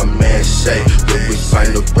what my man say. When we find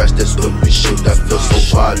the rest, that's when we shoot. I feel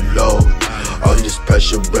so hollow. All this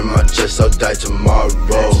pressure in my chest, I'll die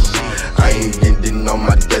tomorrow. I ain't ending on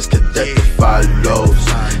my desk, cause that the follows.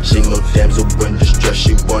 She no damsel in distress,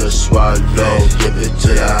 she wanna swallow. Give it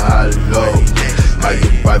to the hollow. My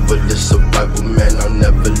arrival is survival, man, I'll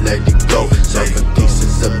never let it go. Solving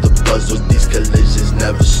pieces of the puzzle, these collisions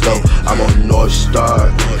never slow. I'm on North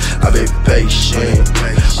Star, I've been patient.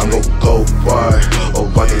 I'm gon' go far,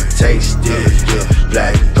 oh I can taste it.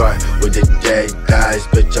 Black card, with the dead guys.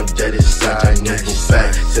 Bitch, I'm dead inside. Nickel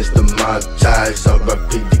back since the mob ties.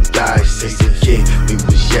 R.I.P. the guys. Since a kid, we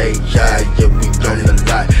was yeah, we on the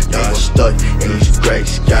lot. Now I'm stuck in these gray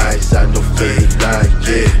skies. I don't feel like,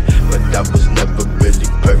 yeah, but I was never really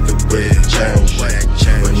perfect with a change.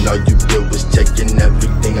 When all you did was taking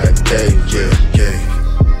everything I gave, yeah.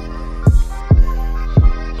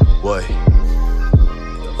 What?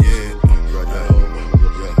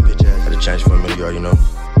 Had to change for a minute, you already know.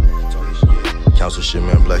 Council shit,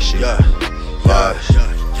 man, black shit. Vibes.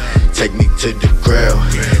 Take me to the grill,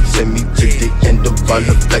 send me to the end of all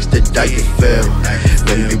the flex that I can feel.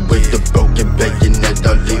 Let me with the broken bayonet,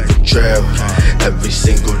 I'll leave a trail. Every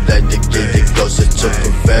single letter get it closer to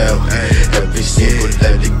prevail. Every single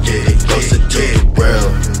letter get it closer to the real.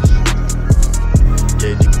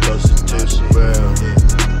 Get it closer to the real.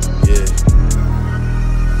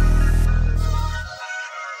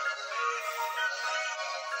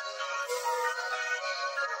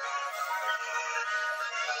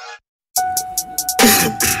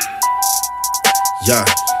 Yeah.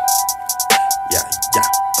 Yeah,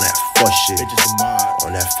 on that fuck shit.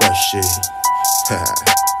 On that fuck shit.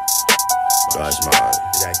 That's mine.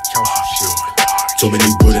 That council shit. Too many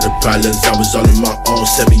rooted the problems, I was all on my own.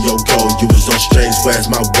 7-year gold, you was on strings. Where's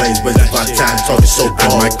my ways? Where's my time? Talking so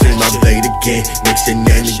cold. I might clean my blade again. Mixing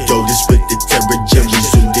anecdotes with the terror gym. We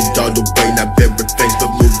zoomed it all the way, not very things,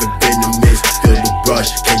 but moving venomous. Feel the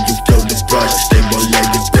rush, can you feel the brush? Stay one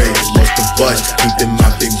legged break, most of us. Keeping my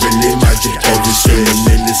big really magic. Always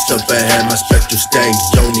swimming in this up ahead, my spectral stay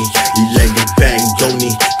yoni. You laying bang,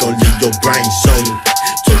 yoni. Gon' leave your brain zone.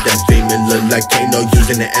 Took that beam and look like Kano.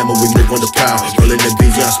 Using the ammo, we live on the prowl. Rolling the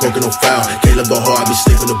BZ, I'm smoking on foul. Can't love a heart, I be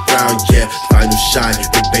sleeping on the brown. Yeah, final shine,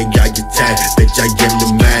 big bang, got your tag. Bitch, I am the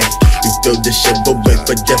man. You feel this shit, but wait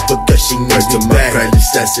for death because she knows the my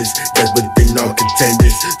predecessors. That's within all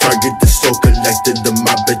contenders. Target the soul collector, the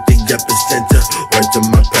mob at the epicenter. Word to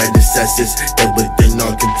my predecessors. That's within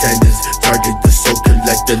all contenders. Target the soul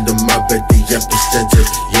collector, the mob at the epicenter.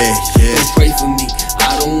 Yeah. Don't pray for me,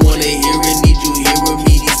 I don't wanna hear it. Need you hearing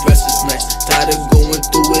me, these restless nights. Tired of going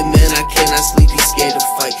through it, man, I cannot sleep, he's scared to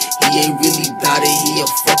fight. He ain't really about it, he a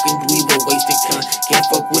fucking dweeb, a wasted cunt. Can't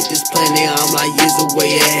fuck with this planet, I'm like years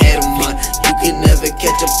away ahead of mine. You can never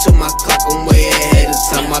catch up to my clock, I'm way ahead of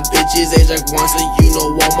time. My bitches age like one, so you know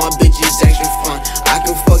all my bitches extra fine. I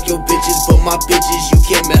can fuck your bitches, but my bitches, you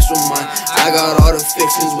can't mess with mine. I got all the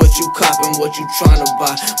fixings, what you copping, what you tryna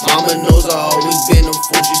buy. Mama knows I always been a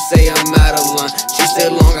fool, she say I'm out of line. She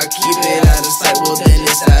said long, I keep it out of sight, well then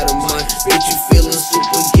it's out of mind. Bitch, you feeling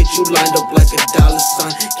super, get you lined up like a dollar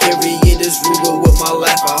sign. Carrying this Ruger with my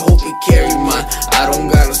life, I hope it carry mine. I don't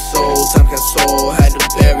got a soul, time capsule, had to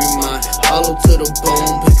bury mine. Hollow to the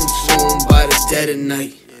bone, been consumed by the dead of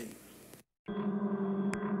night.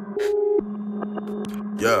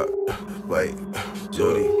 Yeah, wait,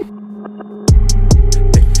 Judy.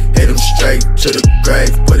 Hit him straight to the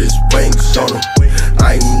grave, put his wings on him.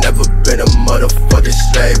 I ain't never been a motherfucking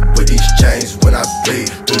slave with these chains when I bleed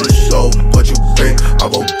through the soul, what you bring, I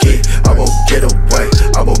won't get away,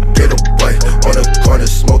 I won't get away. On the corner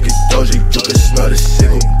smoking Doja, you can smell the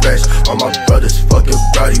cigarettes. All my brothers fucking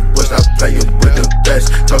rowdy, was not playing with the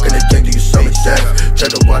best. Talking the game, do you summon death?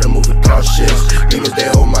 Check the water, moving cautious. Demons, they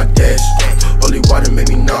hold my desk. Holy water make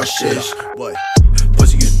me nauseous. What?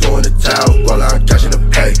 Pussy, you doing the town, while I'm cashing the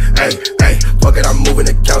pay. Hey, fuck it, I'm moving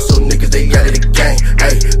the council, niggas, they out of the game.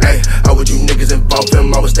 Hey, how would you niggas involve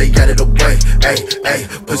them? I would stay out of the way. Hey,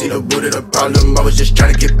 pussy, the root of the problem, I was just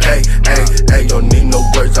trying to get paid. Hey, don't need no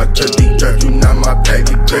words, I could be dirt, you not my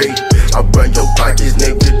baby greed. I burn your pockets,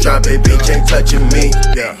 nigga, dry, baby, can't touching me.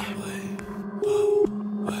 Yeah.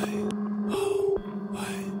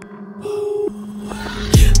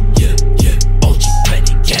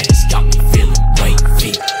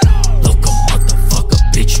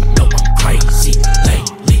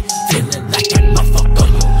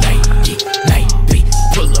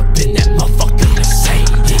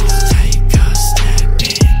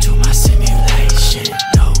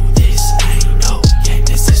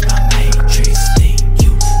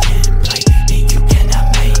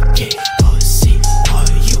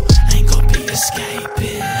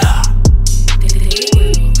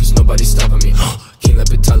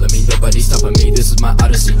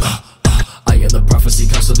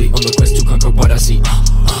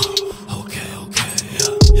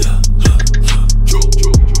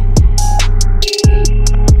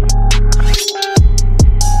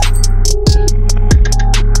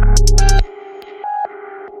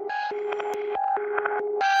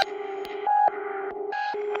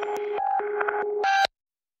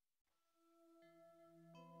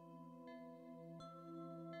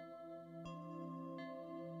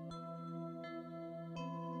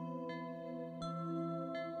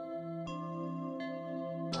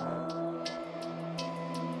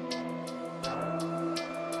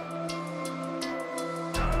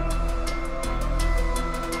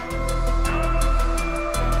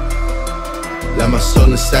 my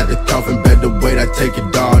soul inside the coffin, better wait, I take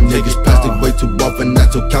it all. Niggas plastic way too often,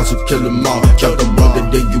 not till council kill them all. Drop the road the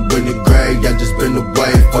day you in the grave, I just been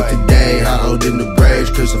away. Fuck today, I hold in the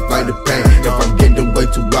rage, crucify the pain. If I'm getting way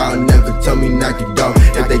too wild, never tell me knock it off.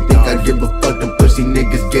 If they think I give a fuck, them pussy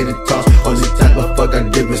niggas get it tossed. Only type of fuck I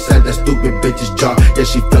give inside that stupid bitch's jaw. Yeah,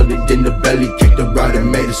 she felt it in the belly, kicked her out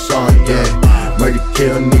and made a song, yeah. Murder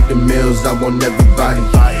kill, need the meals, I want everybody.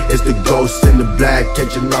 It's the ghosts in the black,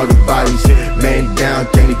 catching all the bodies. Man down,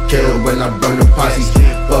 can't kill when I burn the posse.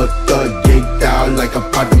 Fucked up, geeked out like I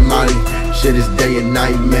popped the molly. Shit is day and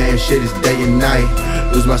night, man, shit is day and night.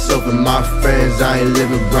 Lose myself and my friends, I ain't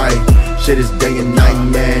living right. Shit is day and night,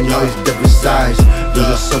 man, all these different sides. Lose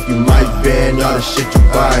yourself, you might bend all the shit you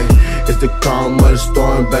buy. It's the calm of the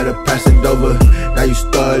storm, better pass it over. Now you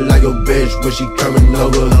stud like your bitch when she coming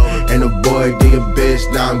over. And avoid the abyss,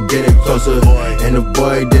 now I'm getting closer. And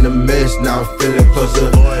avoid in the mist, now I'm feeling closer.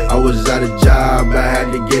 I was out of job, I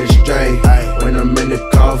had to get it straight. When I'm in the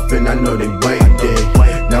coffin, I know they waiting.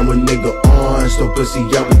 Now a nigga on, so pussy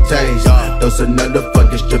out with taste. Those another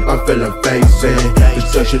fucking strip, I'm feeling facing.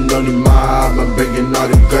 Destruction on the mob, I'm bringing all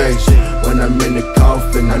the grace. When I'm in the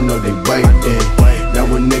coffin, I know they waiting. Now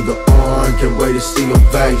a nigga on, can't wait to see your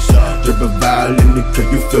face. Drip a vial in the clip,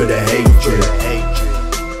 you feel the hatred.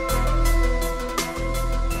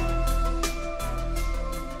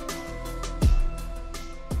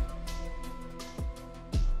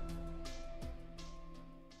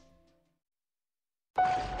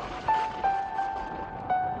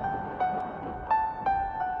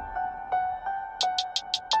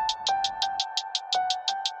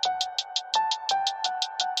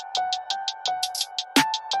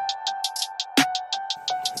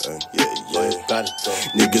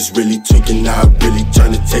 Niggas really tweaking, I really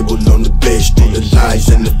turn the table on the bitch. Through the lies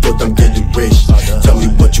and the foot, I'm getting rich. Tell me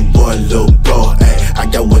what you want, little bro. Ay, I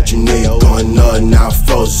got what you need going on, now I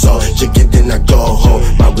froze on. Chicken, then I go home.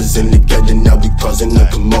 I was in together, now we causing a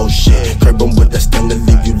commotion. Curb on with that stand to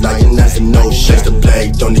leave you lying as a no shit. The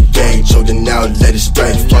blade on the gauge, holding out, let it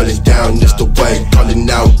spray. Falling down, it's the way, calling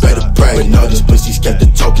out, better pray. When all these pussies kept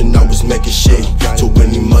it talking, I was making shit. To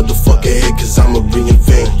any motherfucker hit, cause I'm a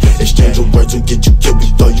reinvent. Exchange of words will get you killed, we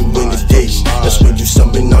throw you in the ditch. That's when you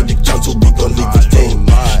summon all the council, we gon' leave a thing.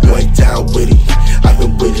 You ain't down with it, I've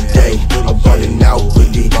been with it, day. I'm running out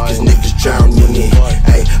with it, cause niggas drown in it.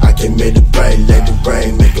 Ay, I came here to pray, let the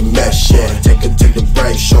rain make a mess, yeah. Take the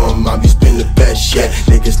break, show 'em I've been the best, yeah.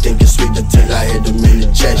 Niggas think it's sweet until I hit them in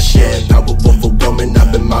the chest, yeah. Power overwhelming,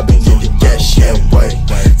 I've been mobbing in the gas, yeah. Wait,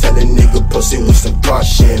 tell a nigga pussy with some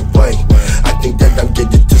caution, wait. I think that I'm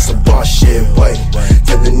getting to some boss shit, wait.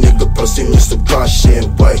 Tell a nigga pussy with some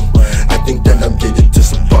caution, wait. I think that I'm getting to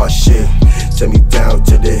some boss shit. Take me down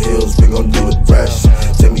to the hills, we gon' do the rest.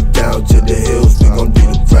 Take me down to the hills, we gon' do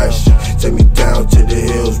the rest. Take me down to the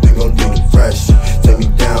hills, we gon' do the rest. Take me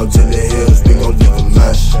down to the hills, we gon' leave a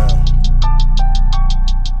mess.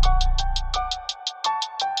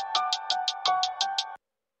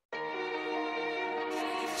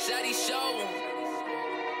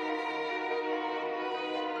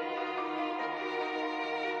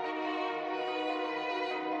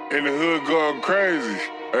 In the hood going crazy.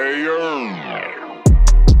 Hey, yo.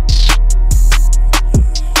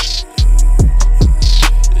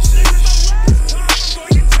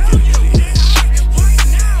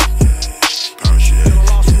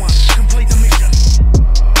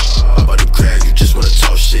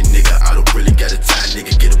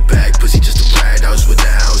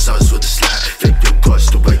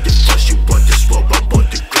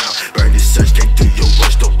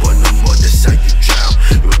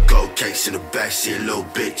 See a little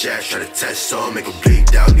bitch ass try to test on, make her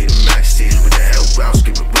bleed out, need a max seat with the hell round,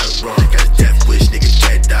 screaming right wrong. Got a death wish, nigga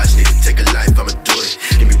can't dodge, nigga take a life, I'ma do it.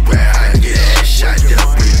 Give me where I get a headshot, then I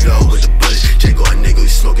reload with a bullet. Django a nigga, we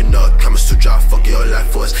smoking up, Kama Sutra, fuck your life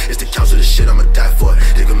for us. It's the council, the shit I'ma die for.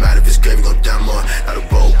 Nigga mad if it's grave, we gon' die more. Not a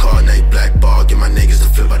roll call, now you blackball, get my niggas to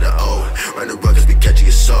flip by the O. Run the rug, cause we catching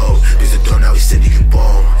your soul. These are done, now we send you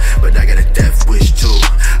born. But I got a death wish too,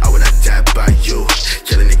 I will not die by you.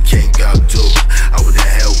 Killing the king, God do. I would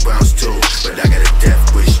have held rounds too, but I got a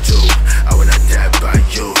death wish too. I would not die by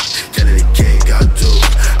you. Killing the king, God do.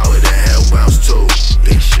 I would have held rounds too.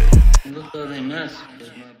 Big shit.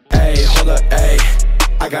 Hey, hold up, hey.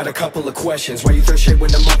 I got a couple of questions. Why you throw shit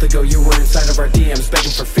when a month ago you were inside of our DMs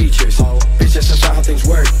begging for features? Bitch, that's not how things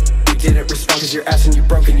work. You didn't respond cause you're assing you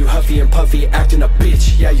broken. You huffy and puffy, acting a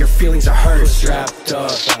bitch. Yeah, your feelings are hurt. Strapped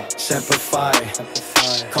up, simplify.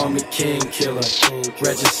 Call me king killer,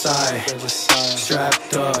 regicide.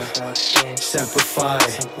 Strapped up, simplify.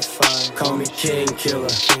 Call me king killer,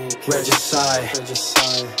 regicide.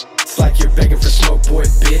 It's like you're begging for smoke, boy,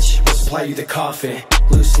 bitch. We'll supply you the coffin.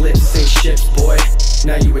 Loose lips, sink ships, boy.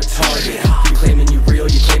 Now you a target. You claiming you real,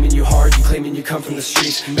 you claiming you hard, you claiming you come from the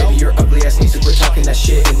streets. Maybe your ugly ass needs to quit talking that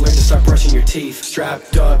shit and learn to start brushing your teeth.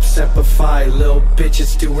 Strapped up, simplify, lil'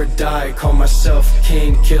 bitches do or die. Call myself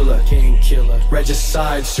king killer,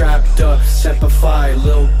 regicide. Strapped up, simplify,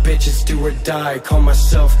 lil' bitches do or die. Call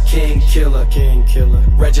myself king killer,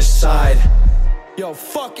 regicide. Yo,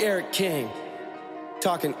 fuck Eric King.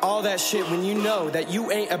 Talking all that shit when you know that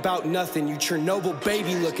you ain't about nothing. You Chernobyl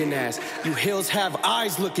baby looking ass. You hills have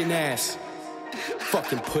eyes looking ass.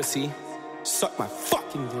 Fucking pussy. Suck my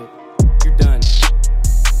fucking dick. You're done.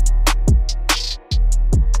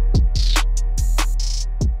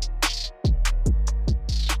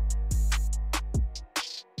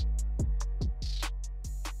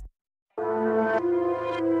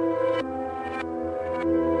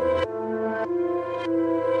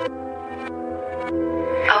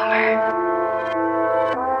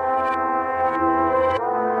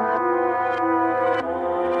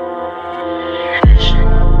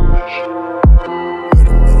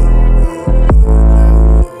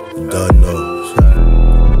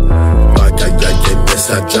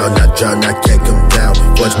 I drown, I can't come down.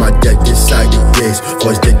 Watch my deck inside the wrist.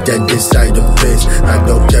 Watch the deck inside the fist. I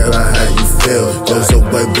don't care how you feel. Goes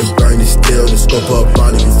away with burning still. The scope up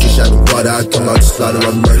on it, you fish out the water. I come out the slaughter,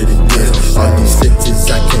 I murder the this. All these sentences,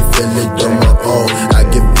 I can't feel it on my own. I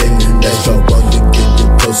give in and that's your one to get you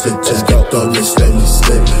closer. Just go on and slowly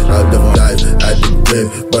slip. Out of life, out the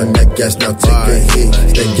grip. Burn that gas, now take a hit.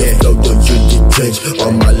 Stay your flow, don't you get drenched.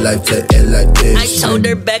 All my life to end like this. I told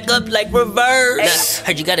her back up like reverse.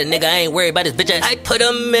 Heard you got a nigga, I ain't worried about his bitch ass. I put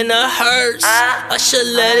him in a hearse. I should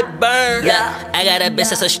let it burn. I got a bitch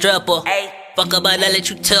that's a stripper. Fuck up, I let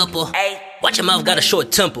you temper. Watch your mouth, got a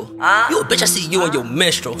short temper. You a bitch, I see you on your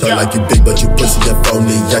menstrual. Talk like you big, but you pussy and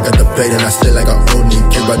phony. I got the plate and I slid like I own it.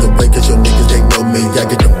 Can't run away cause your niggas, they know me. I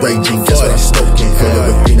get the raging, guess what I'm smoking. Full of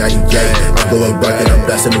a P98. I'm going rockin', I'm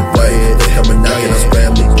blasting away. They coming knockin', I'm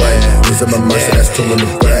spraying the way. Losing my muscle, that's two in the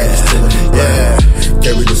brain.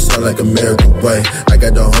 Carry the sun like a miracle way. I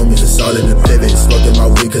got the homies, it's all in the pivot. Smoking my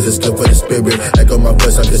weed cause it's good for the spirit. Echo my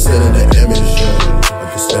voice, I'm concealing the image. I'm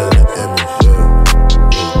concealing the image.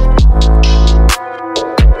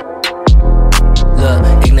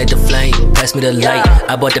 Ignite the flame, pass me the light.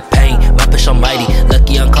 I bought the pain, my push almighty.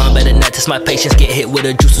 Lucky on combat and not test my patience. Get hit with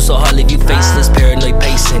a juice so hard leave you faceless. Paranoid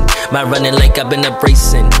pacing, my running like I've been up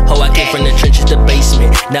racing. I came from the trenches to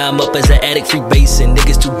basement. Now I'm up as an addict free basing.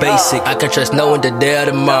 Niggas too basic, I can trust no one today or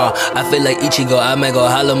tomorrow. I feel like Ichigo, I might go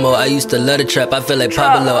hollow mode. I used to love the trap, I feel like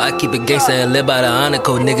Pablo. I keep it gangsta and live by the honor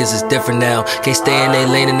code. Niggas is different now, can't stay in they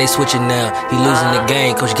lane and they switching now. He losing the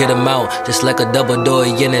game, coach get him out. Just like a double door,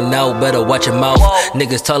 he in and out. Better watch him out.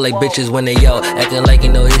 Niggas talk like bitches when they out, acting like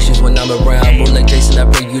you know issues when I'm around. Move like Jason,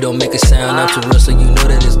 I pray you don't make a sound. I'm too real so you know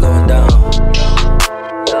that it's going down.